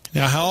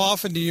 Now, how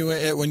often do you,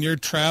 when you're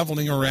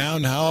traveling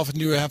around, how often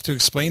do you have to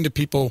explain to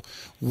people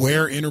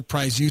where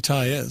Enterprise,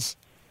 Utah is?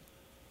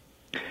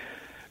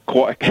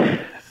 Quite.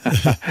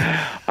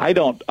 I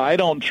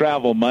don't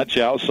travel much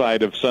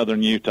outside of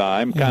southern Utah.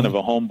 I'm kind of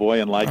a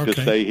homeboy and like to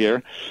stay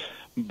here,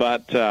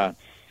 but.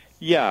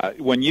 Yeah,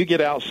 when you get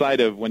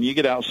outside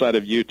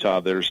of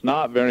Utah, there's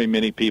not very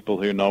many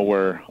people who know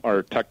where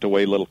our tucked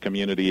away little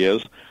community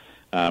is.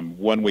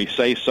 When we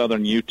say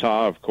southern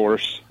Utah, of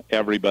course,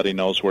 everybody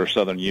knows where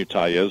southern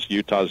Utah is.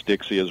 Utah's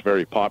Dixie is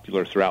very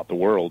popular throughout the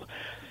world,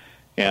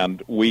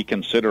 and we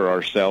consider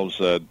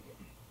ourselves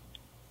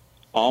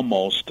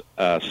almost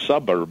a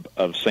suburb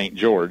of St.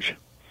 George.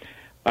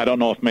 I don't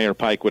know if Mayor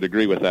Pike would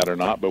agree with that or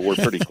not, but we're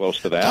pretty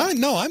close to that.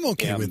 No, I'm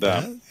okay with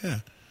that. Yeah.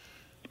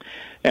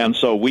 And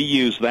so we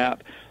use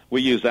that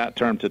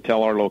term to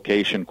tell our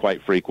location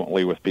quite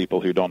frequently with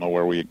people who don't know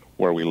where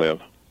we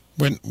live.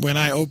 When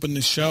I opened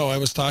the show, I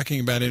was talking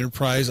about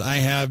Enterprise. I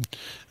have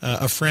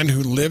a friend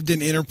who lived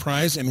in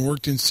Enterprise and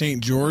worked in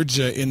St. George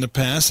in the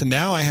past, and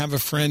now I have a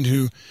friend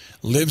who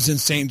lives in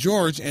St.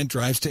 George and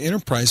drives to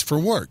Enterprise for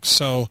work.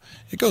 So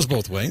it goes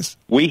both ways.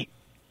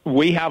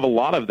 We have a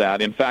lot of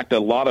that. In fact, a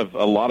lot of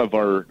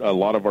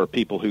our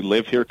people who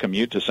live here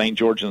commute to St.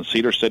 George and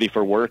Cedar City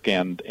for work,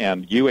 and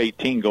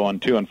U18 going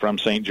to and from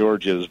St.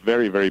 George is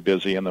very, very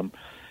busy in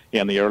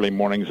the early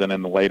mornings and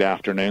in the late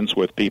afternoons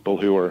with people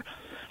who are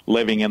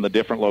living in the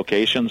different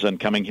locations and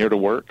coming here to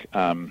work.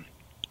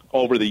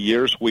 Over the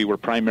years, we were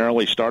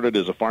primarily started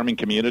as a farming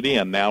community,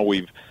 and now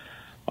we've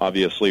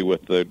obviously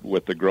with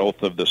the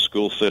growth of the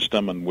school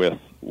system and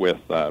with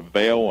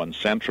Vail and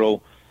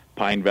Central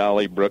Pine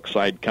Valley,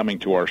 Brookside coming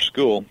to our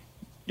school,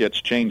 it's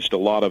changed a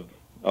lot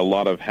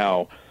of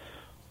how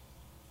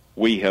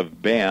we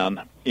have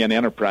been in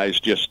Enterprise,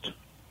 just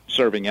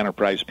serving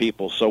Enterprise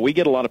people. So we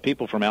get a lot of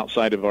people from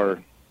outside of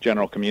our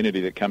general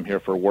community that come here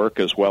for work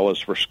as well as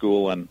for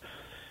school and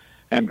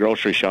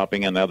grocery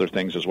shopping and other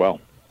things as well.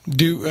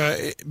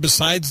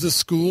 Besides the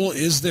school,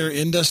 is there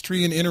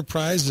industry and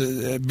Enterprise,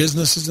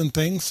 businesses and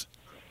things?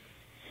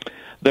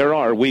 There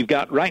are. We've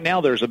got, right now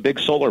there's a big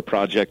solar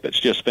project that's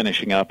just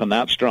finishing up, and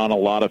that's drawn a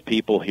lot of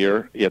people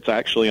here. It's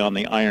actually on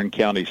the Iron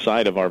County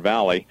side of our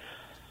valley,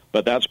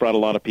 but that's brought a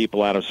lot of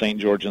people out of St.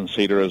 George and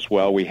Cedar as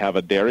well. We have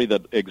a dairy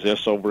that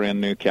exists over in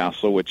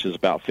Newcastle, which is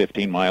about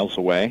 15 miles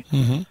away.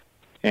 Mm-hmm.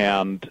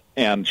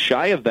 And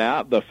shy of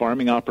that, the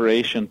farming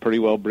operation pretty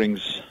well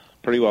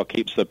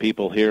keeps the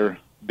people here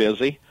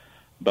busy.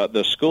 But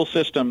the school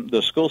system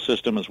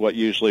is what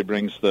usually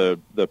brings the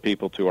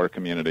people to our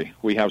community.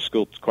 We have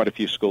quite a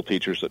few school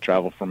teachers that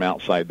travel from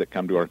outside that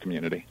come to our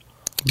community.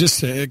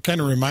 Just it kind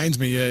of reminds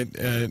me,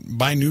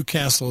 by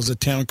Newcastle is a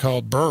town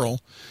called Burrell,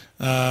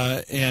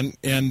 when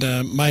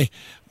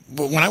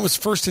I was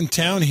first in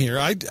town here,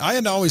 I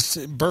had always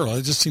Burrell.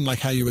 It just seemed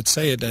like how you would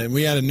say it.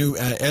 We had a new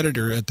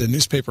editor at the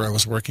newspaper I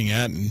was working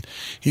at, and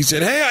he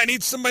said, "Hey, I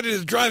need somebody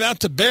to drive out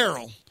to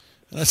Barrel."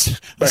 I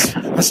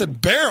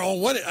said,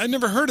 barrel? What? I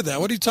never heard of that.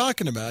 What are you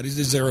talking about?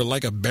 Is there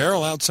like a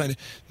barrel outside?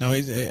 No,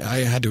 I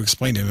had to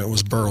explain to him it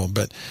was Burrell.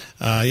 But,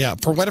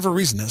 for whatever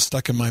reason, that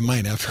stuck in my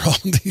mind after all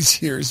these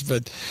years.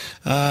 But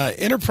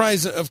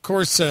Enterprise, of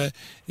course,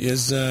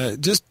 is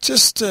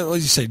just what do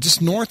you say,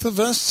 just north of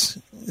us?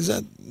 Is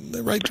that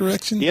the right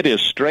direction? It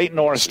is straight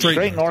north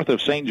north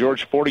of St.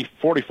 George,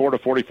 44 to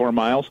 44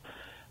 miles.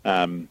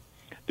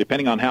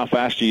 Depending on how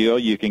fast you go,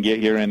 you can get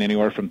here in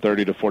anywhere from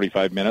 30 to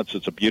 45 minutes.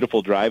 It's a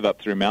beautiful drive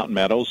up through Mountain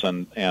Meadows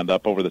and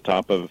up over the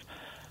top of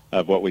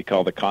what we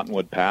call the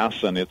Cottonwood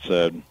Pass, and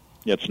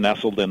it's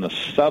nestled in the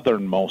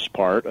southernmost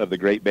part of the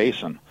Great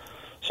Basin.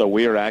 So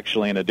we are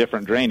actually in a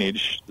different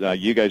drainage.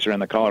 You guys are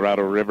in the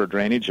Colorado River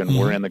drainage, and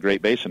we're in the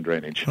Great Basin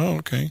drainage. Oh,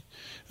 okay.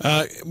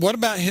 What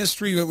about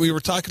history? We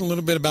were talking a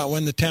little bit about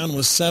when the town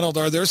was settled.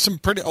 Are there some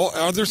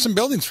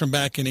buildings from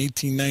back in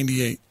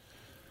 1898?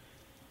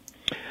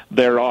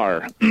 There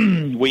are.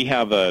 We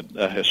have a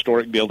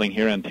historic building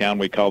here in town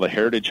we call the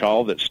Heritage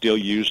Hall that's still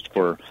used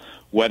for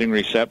wedding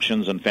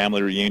receptions and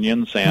family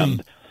reunions,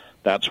 and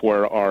that's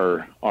where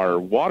our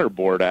water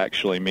board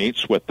actually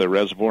meets with the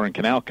Reservoir and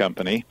Canal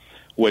Company,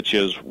 which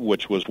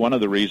was one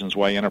of the reasons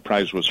why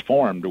Enterprise was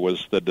formed,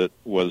 was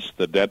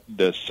the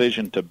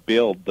decision to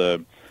build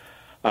the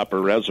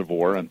upper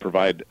reservoir and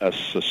provide a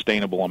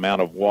sustainable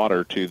amount of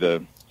water to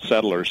the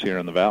settlers here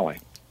in the valley.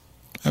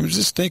 I was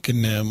just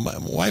thinking, my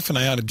wife and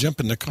I ought to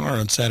jump in the car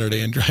on Saturday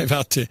and drive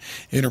out to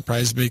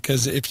Enterprise,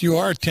 because if you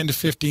are 10 to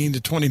 15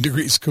 to 20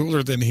 degrees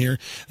cooler than here,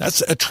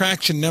 that's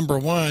attraction number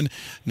one.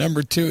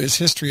 Number two is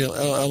history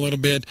a little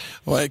bit.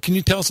 Well, can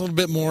you tell us a little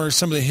bit more,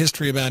 some of the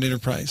history about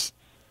Enterprise?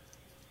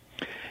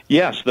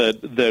 Yes,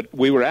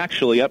 we were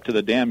actually up to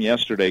the dam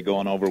yesterday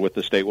going over with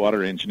the state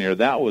water engineer.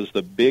 That was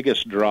the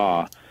biggest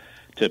draw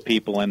to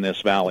people in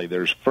this valley.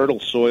 There's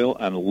fertile soil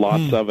and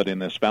lots of it in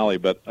this valley.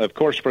 But, of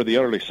course, for the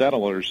early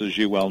settlers, as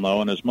you well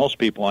know, and as most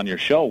people on your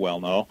show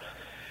well know,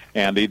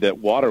 Andy, that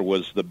water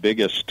was the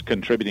biggest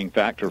contributing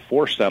factor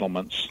for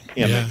settlements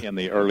in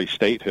the early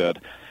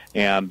statehood.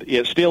 And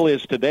it still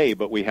is today,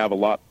 but we have a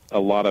lot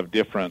of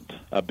different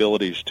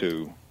abilities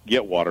to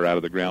get water out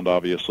of the ground,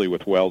 obviously,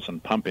 with wells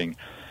and pumping.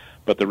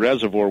 But the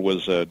reservoir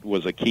was a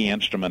key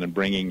instrument in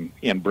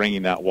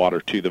bringing that water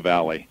to the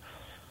valley.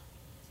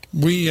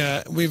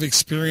 We've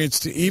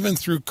experienced, even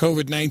through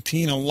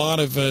COVID-19, a lot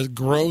of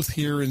growth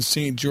here in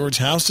St. George.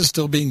 Houses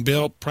still being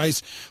built,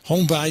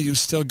 home values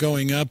still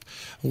going up.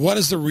 What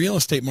is the real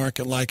estate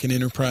market like in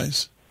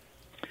Enterprise?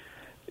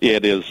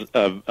 It is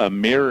a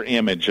mirror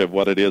image of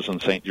what it is in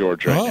St.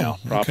 George right now.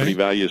 Property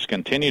values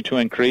continue to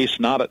increase,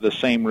 not at the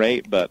same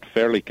rate, but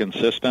fairly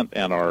consistent,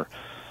 and our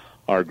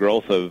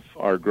growth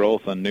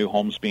and new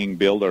homes being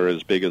built are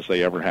as big as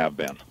they ever have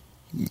been.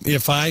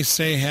 If I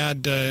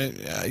had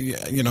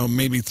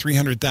maybe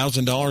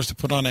 $300,000 to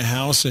put on a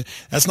house,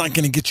 that's not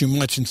going to get you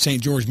much in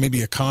St. George.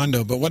 Maybe a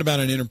condo, but what about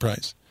an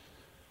Enterprise?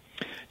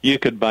 You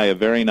could buy a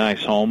very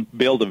nice home,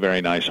 build a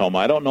very nice home.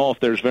 I don't know if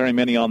there's very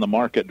many on the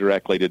market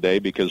directly today,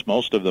 because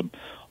most of the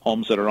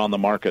homes that are on the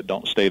market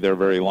don't stay there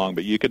very long.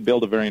 But you could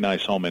build a very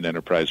nice home in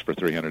Enterprise for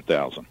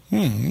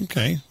 $300,000.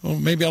 Okay. Well,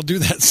 maybe I'll do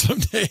that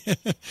someday.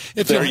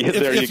 There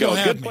you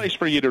go. Good place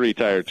for you to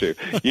retire to.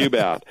 You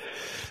bet.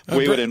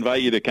 We would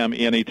invite you to come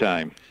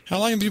anytime. How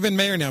long have you been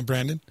mayor now,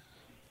 Brandon?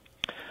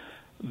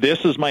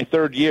 This is my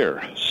third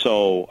year,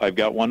 so I've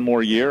got one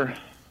more year.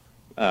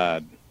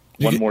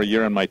 More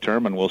year in my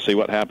term, and we'll see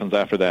what happens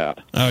after that.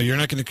 Oh, you're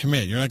not going to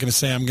commit. You're not going to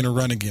say I'm going to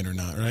run again or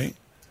not, right?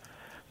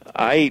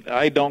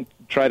 I don't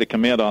try to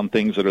commit on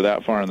things that are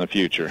that far in the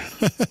future.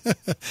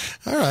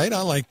 All right,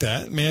 I like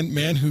that.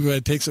 Man who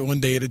takes it one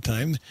day at a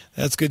time.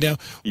 That's good. Now,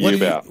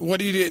 what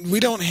do you do? We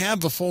don't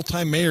have a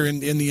full-time mayor in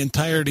the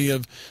entirety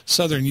of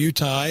southern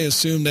Utah. I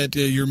assume that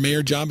your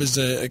mayor job is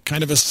a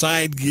kind of a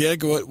side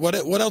gig. What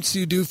else do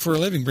you do for a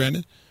living,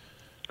 Brandon?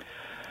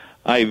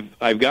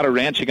 I've got a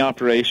ranching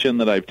operation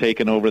that I've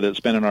taken over that's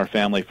been in our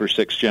family for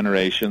 6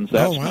 generations.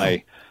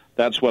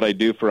 That's what I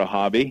do for a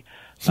hobby.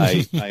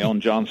 I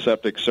own John's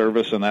Septic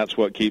Service, and that's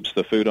what keeps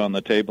the food on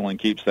the table and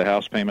keeps the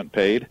house payment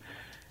paid.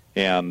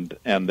 And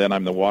then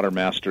I'm the water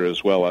master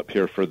as well up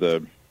here for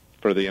the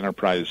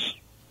Enterprise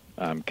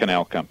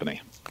Canal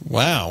Company.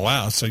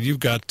 Wow! So you've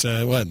got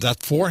that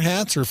 4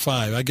 hats or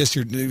 5? I guess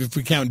if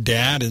we count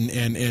dad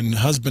and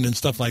husband and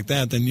stuff like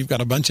that, then you've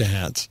got a bunch of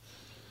hats.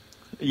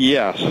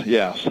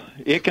 Yes.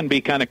 It can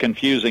be kind of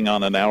confusing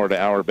on an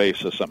hour-to-hour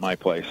basis at my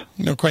place.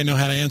 You don't quite know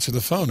how to answer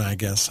the phone, I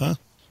guess, huh?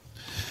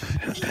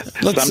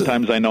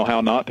 Sometimes I know how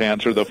not to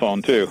answer the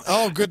phone, too.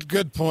 Oh,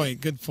 good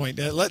point.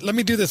 Let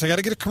me do this. I got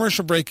to get a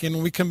commercial break in.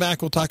 When we come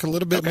back, we'll talk a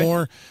little bit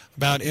more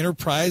about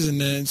Enterprise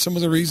and some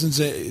of the reasons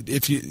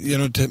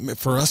that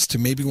for us to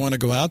maybe want to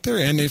go out there,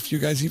 and if you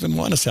guys even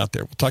want us out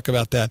there. We'll talk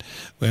about that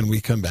when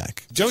we come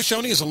back. Joe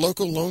Shoney is a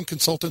local loan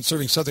consultant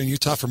serving southern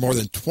Utah for more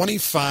than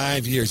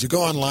 25 years. You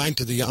go online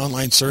to the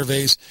online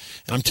surveys,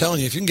 and I'm telling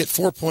you, if you can get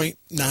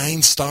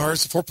 4.9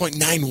 stars,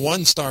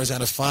 4.91 stars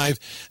out of 5,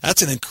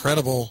 that's an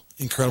incredible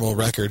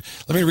record.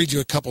 Let me read you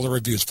a couple of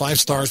reviews. 5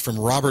 stars from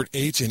Robert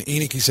H. in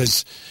Enoch. He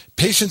says,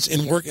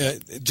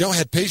 Joe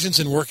had patience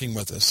in working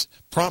with us,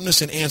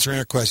 promptness in answering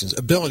our questions,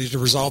 ability to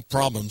resolve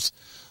problems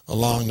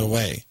along the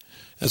way.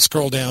 Let's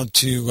scroll down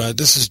to,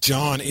 this is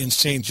John in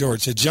St.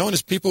 George. Said, Joe and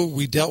his people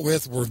we dealt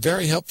with were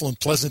very helpful and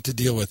pleasant to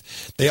deal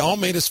with. They all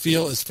made us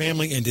feel as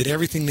family and did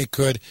everything they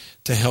could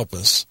to help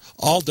us.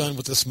 All done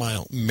with a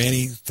smile.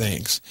 Many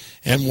thanks.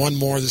 And one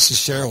more, this is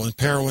Cheryl in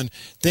Parowan.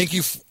 Thank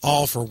you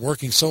all for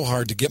working so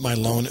hard to get my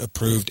loan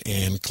approved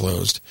and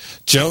closed.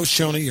 Joe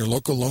Shoney, your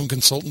local loan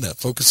consultant that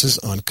focuses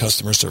on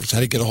customer service. How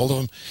do you get a hold of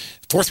him?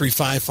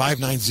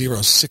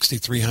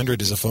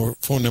 435-590-6300 is a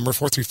phone number,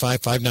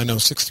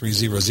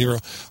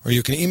 435-590-6300. Or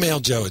you can email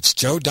Joe. It's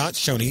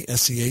joe.shoney,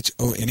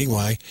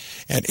 S-C-H-O-N-E-Y,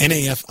 at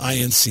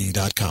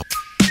nafinc.com.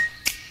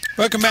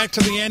 Welcome back to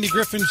the Andy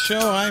Griffin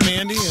Show. I'm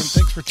Andy, and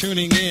thanks for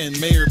tuning in.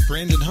 Mayor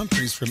Brandon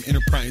Humphries from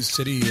Enterprise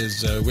City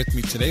is with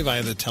me today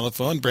via the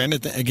telephone.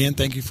 Brandon, again,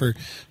 thank you for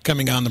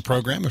coming on the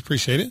program.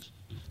 Appreciate it.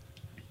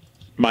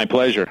 My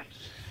pleasure.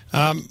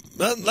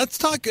 Let's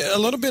talk a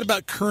little bit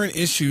about current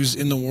issues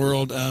in the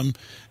world.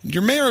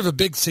 You're mayor of a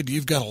big city.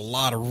 You've got a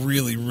lot of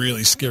really,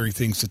 really scary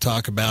things to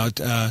talk about.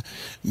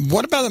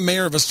 What about the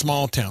mayor of a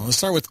small town? Let's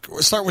start with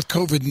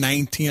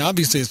COVID-19.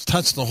 Obviously, it's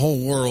touched the whole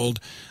world.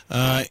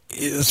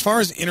 As far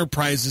as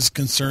Enterprise is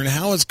concerned,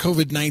 how has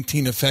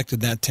COVID-19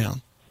 affected that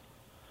town?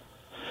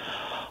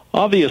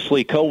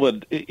 Obviously,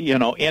 COVID,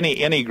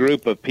 any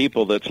group of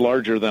people that's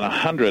larger than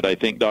 100, I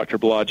think Dr.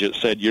 Blodgett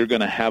said you're going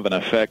to have an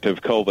effect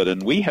of COVID.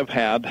 And we have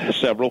had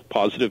several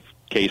positive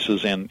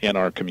cases in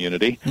our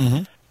community.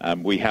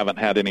 Mm-hmm. We haven't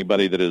had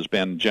anybody that has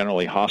been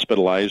generally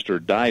hospitalized or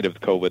died of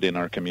COVID in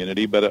our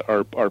community, but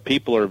our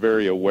people are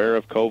very aware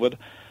of COVID.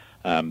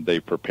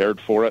 They've prepared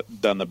for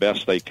it, done the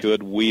best they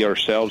could. We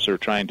ourselves are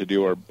trying to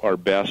do our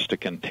best to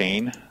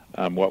contain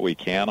what we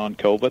can on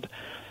COVID.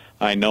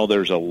 I know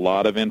there's a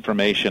lot of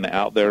information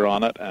out there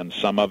on it, and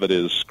some of it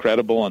is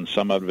credible and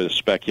some of it is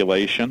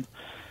speculation.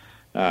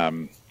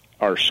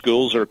 Our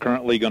schools are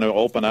currently going to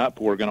open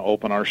up. We're going to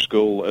open our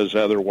school as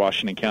other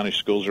Washington County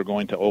schools are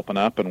going to open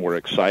up, and we're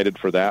excited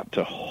for that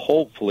to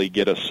hopefully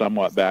get us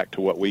somewhat back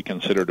to what we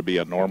consider to be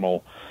a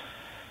normal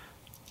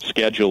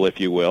schedule, if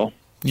you will.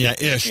 Yeah,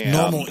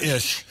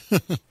 normal-ish.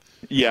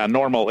 Yeah,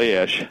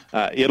 normal-ish.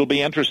 It'll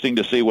be interesting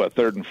to see what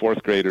 3rd and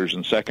 4th graders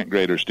and 2nd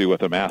graders do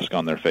with a mask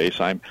on their face.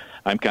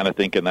 I'm kind of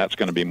thinking that's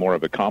going to be more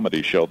of a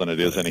comedy show than it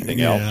is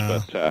anything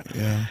else. But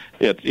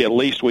at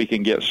least we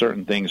can get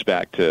certain things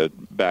back to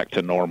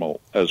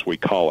normal, as we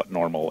call it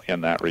normal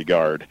in that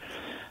regard.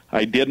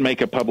 I did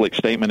make a public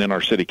statement in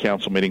our city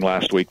council meeting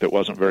last week that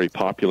wasn't very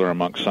popular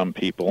amongst some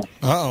people.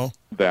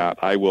 That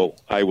I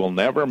will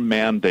never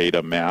mandate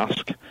a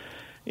mask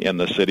in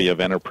the city of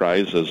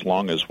Enterprise as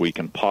long as we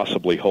can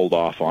possibly hold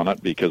off on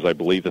it, because I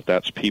believe that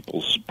that's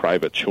people's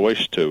private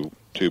choice to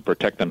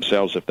protect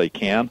themselves if they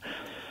can.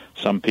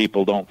 Some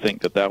people don't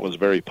think that was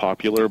very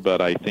popular,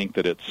 but I think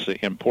that it's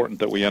important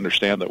that we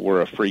understand that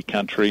we're a free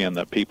country and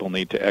that people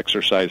need to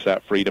exercise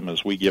that freedom.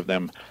 As we give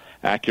them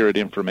accurate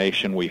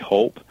information, we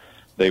hope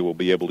they will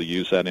be able to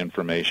use that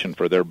information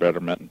for their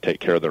betterment and take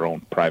care of their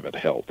own private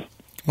health.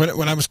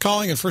 When I was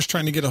calling and first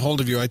trying to get a hold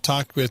of you, I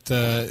talked with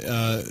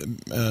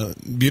a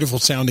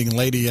beautiful-sounding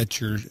lady at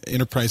your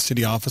Enterprise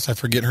City office. I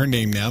forget her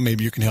name now.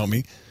 Maybe you can help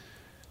me.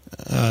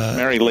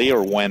 Mary Lee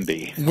or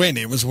Wendy?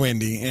 Wendy. It was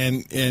Wendy,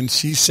 and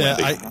she said,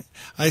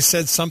 I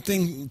said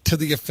something to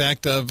the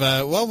effect of,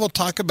 well, we'll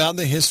talk about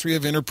the history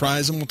of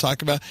Enterprise,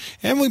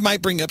 and we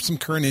might bring up some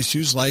current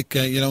issues like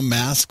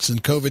masks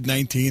and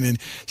COVID-19. And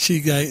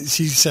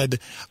she said,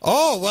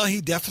 oh, well,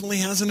 he definitely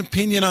has an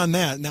opinion on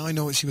that. Now I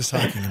know what she was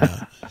talking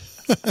about.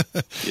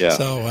 Yeah.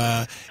 So,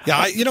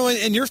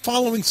 and you're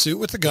following suit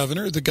with the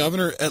governor. The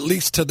governor, at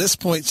least to this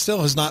point,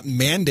 still has not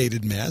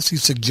mandated masks. He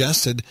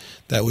suggested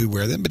that we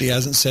wear them, but he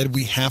hasn't said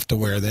we have to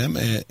wear them.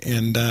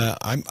 And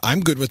I'm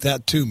good with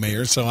that too,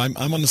 Mayor. So I'm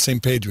on the same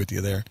page with you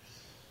there.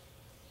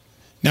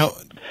 Now,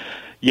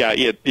 yeah,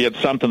 it's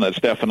something that's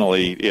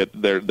definitely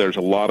there's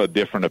a lot of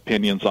different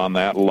opinions on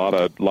that. A lot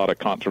of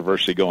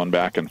controversy going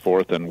back and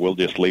forth, and we'll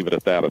just leave it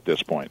at that at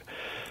this point.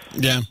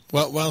 Yeah.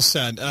 Well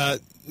said.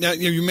 Now,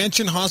 you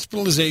mentioned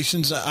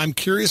hospitalizations. I'm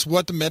curious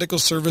what the medical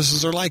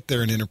services are like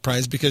there in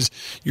Enterprise, because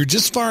you're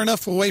just far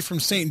enough away from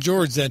St.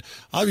 George that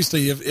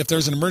obviously if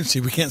there's an emergency,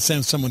 we can't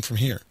send someone from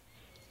here.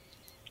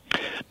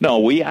 No,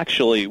 we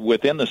actually,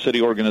 within the city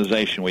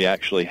organization, we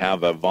actually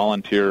have a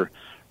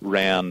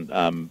volunteer-ran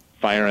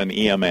fire and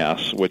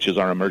EMS, which is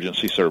our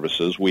emergency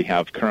services. We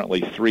have currently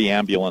 3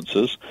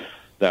 ambulances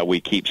that we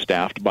keep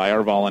staffed by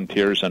our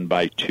volunteers and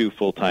by 2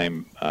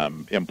 full-time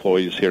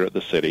employees here at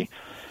the city.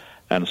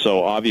 And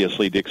so,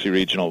 obviously, Dixie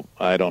Regional,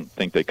 I don't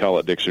think they call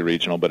it Dixie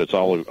Regional, but it's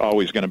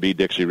always going to be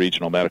Dixie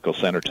Regional Medical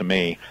Center to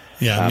me.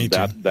 Yeah, me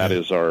too. That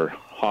is our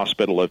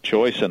hospital of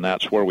choice, and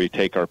that's where we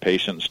take our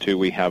patients to.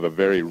 We have a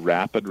very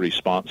rapid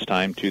response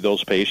time to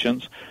those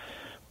patients.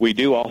 We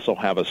do also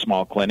have a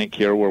small clinic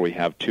here where we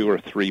have 2 or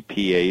 3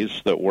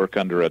 PAs that work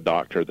under a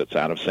doctor that's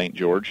out of St.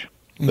 George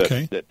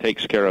that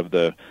takes care of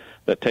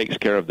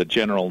the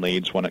general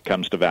needs when it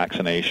comes to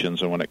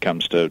vaccinations and when it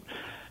comes to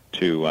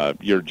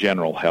your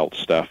general health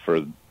stuff.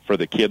 For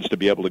the kids to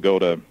be able to go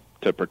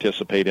to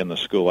participate in the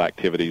school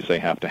activities, they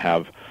have to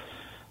have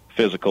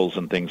physicals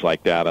and things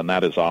like that, and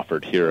that is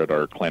offered here at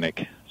our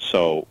clinic.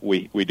 So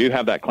we do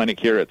have that clinic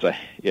here.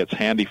 It's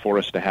handy for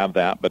us to have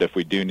that, but if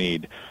we do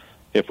need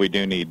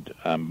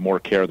more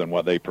care than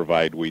what they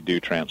provide, we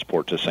do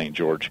transport to St.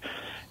 George.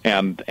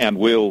 And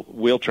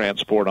we'll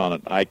transport on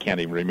it. I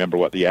can't even remember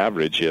what the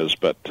average is,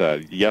 but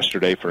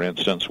yesterday, for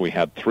instance, we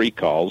had 3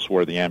 calls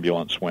where the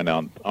ambulance went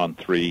on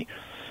 3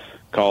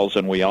 calls,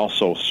 and we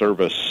also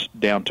service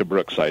down to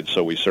Brookside,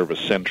 so we service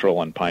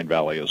Central and Pine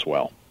Valley as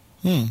well.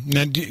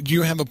 Now, do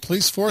you have a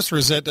police force, or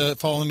does that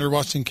fall under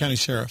Washington County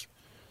Sheriff?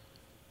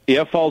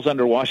 Yeah, it falls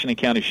under Washington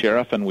County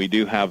Sheriff, and we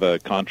do have a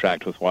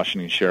contract with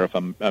Washington Sheriff,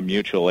 a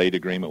mutual aid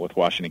agreement with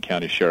Washington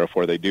County Sheriff,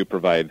 where they do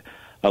provide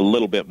a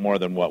little bit more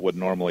than what would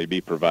normally be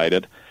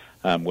provided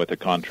with a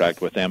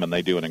contract with them, and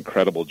they do an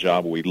incredible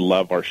job. We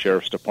love our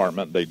Sheriff's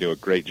Department. They do a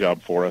great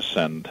job for us,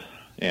 and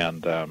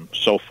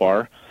so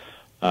far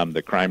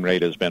the crime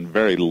rate has been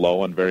very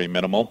low and very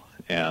minimal,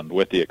 and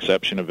with the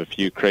exception of a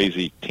few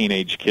crazy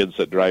teenage kids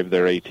that drive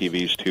their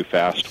ATVs too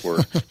fast,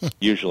 we're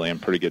usually in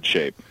pretty good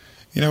shape.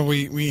 You know,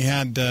 we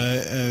had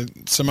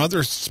some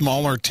other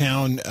smaller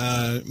town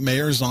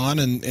mayors on,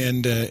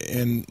 and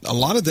a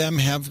lot of them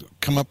have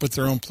come up with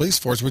their own police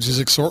force, which is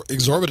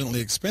exorbitantly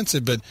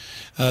expensive. But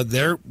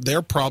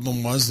their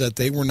problem was that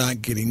they were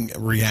not getting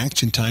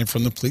reaction time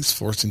from the police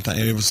force in time.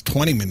 It was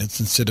 20 minutes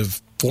instead of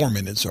 4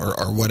 minutes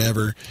or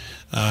whatever.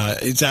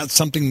 Is that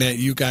something that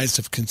you guys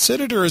have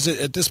considered, or is it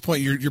at this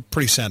point you're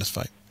pretty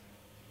satisfied?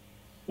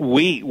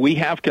 We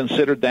have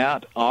considered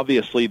that.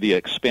 Obviously, the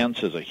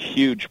expense is a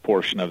huge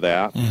portion of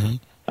that.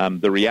 Mm-hmm.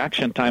 The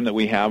reaction time that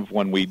we have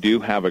when we do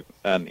have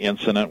an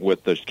incident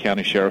with the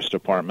County Sheriff's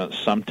Department,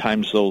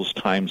 sometimes those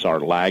times are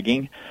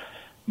lagging,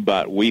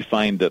 but we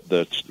find that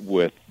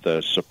with the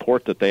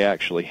support that they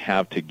actually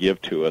have to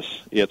give to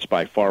us, it's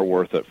by far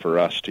worth it for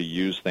us to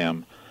use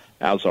them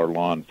as our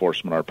law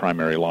enforcement, our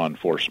primary law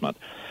enforcement.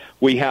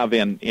 We have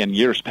in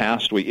years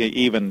past, we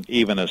even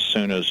as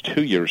soon as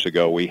 2 years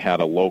ago, we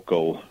had a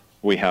local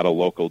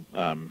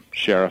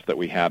sheriff that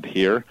we had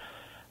here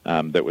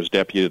that was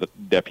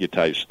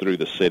deputized through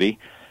the city.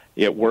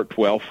 It worked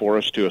well for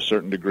us to a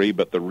certain degree,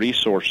 but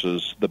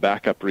the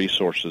backup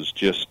resources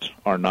just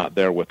are not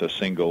there with a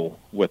single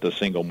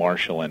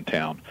marshal in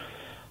town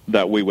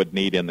that we would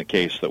need in the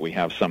case that we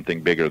have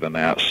something bigger than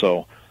that.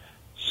 So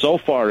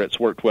far it's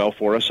worked well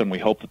for us, and we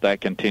hope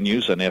that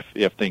continues, and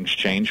if things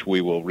change,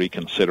 we will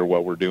reconsider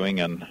what we're doing,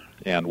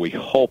 and we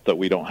hope that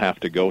we don't have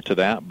to go to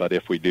that, but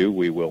if we do,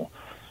 we will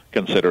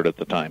consider it at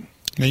the time.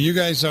 Now, you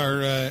guys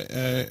are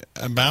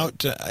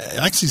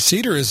actually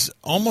Cedar is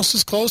almost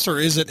as close, or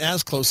is it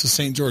as close as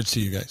St. George to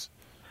you guys?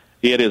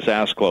 It is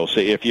as close.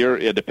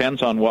 It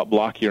depends on what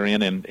block you're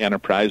in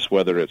Enterprise,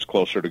 whether it's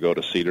closer to go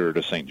to Cedar or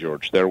to St.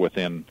 George. They're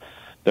within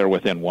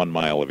 1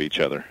 mile of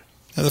each other.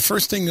 Now, the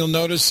first thing you'll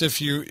notice if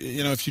you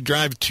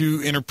drive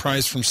to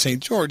Enterprise from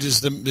St. George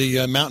is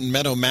the Mountain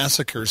Meadow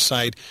Massacre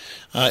site.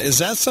 Is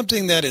that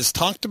something that is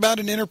talked about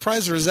in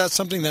Enterprise, or is that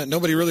something that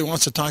nobody really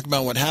wants to talk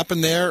about what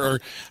happened there?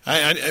 Or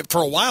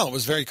for a while it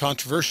was very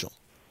controversial.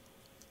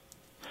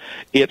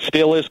 It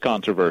still is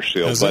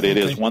controversial, but it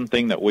is Okay. one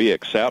thing that we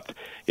accept.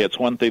 It's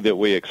one thing that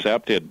we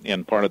accept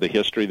in part of the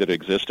history that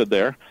existed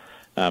there.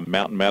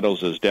 Mountain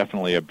Meadows is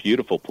definitely a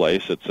beautiful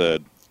place.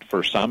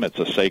 For some, it's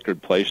a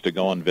sacred place to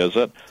go and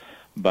visit.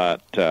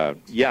 But,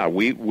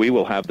 we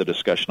will have the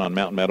discussion on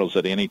Mountain Meadows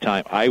at any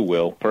time. I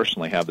will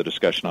personally have the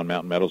discussion on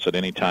Mountain Meadows at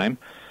any time,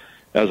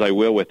 as I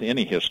will with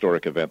any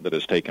historic event that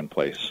has taken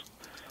place.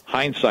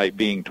 Hindsight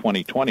being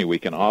 2020, we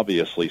can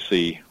obviously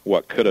see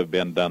what could have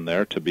been done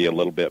there to be a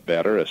little bit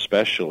better,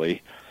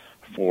 especially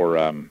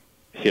for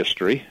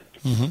history.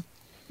 Mm-hmm.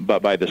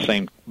 But by the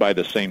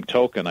same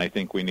token, I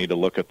think we need to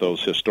look at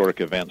those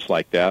historic events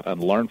like that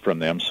and learn from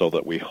them so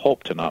that we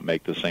hope to not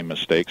make the same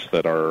mistakes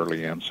that our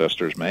early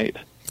ancestors made.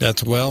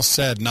 That's well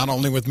said. Not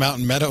only with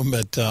Mountain Meadow,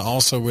 but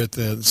also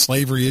with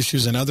slavery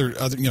issues and other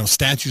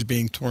statues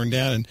being torn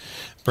down. And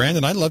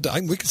Brandon, I'd love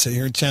to. We could sit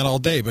here and chat all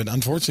day, but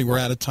unfortunately, we're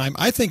out of time.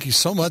 I thank you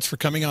so much for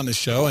coming on the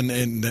show, and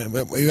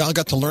we all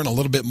got to learn a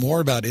little bit more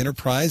about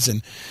Enterprise,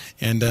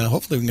 and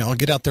hopefully we can all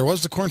get out there. What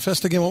was the Corn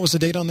Fest again? What was the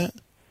date on that?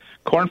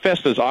 Corn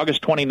Fest is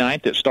August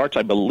 29th. It starts,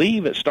 I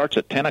believe, at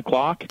 10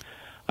 o'clock.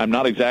 I'm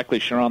not exactly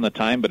sure on the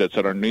time, but it's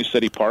at our New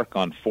City Park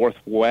on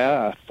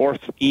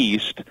 4th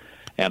East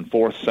and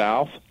 4th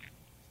South.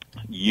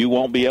 You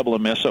won't be able to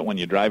miss it when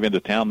you drive into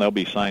town. There'll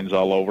be signs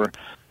all over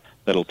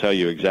that'll tell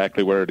you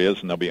exactly where it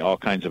is, and there'll be all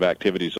kinds of activities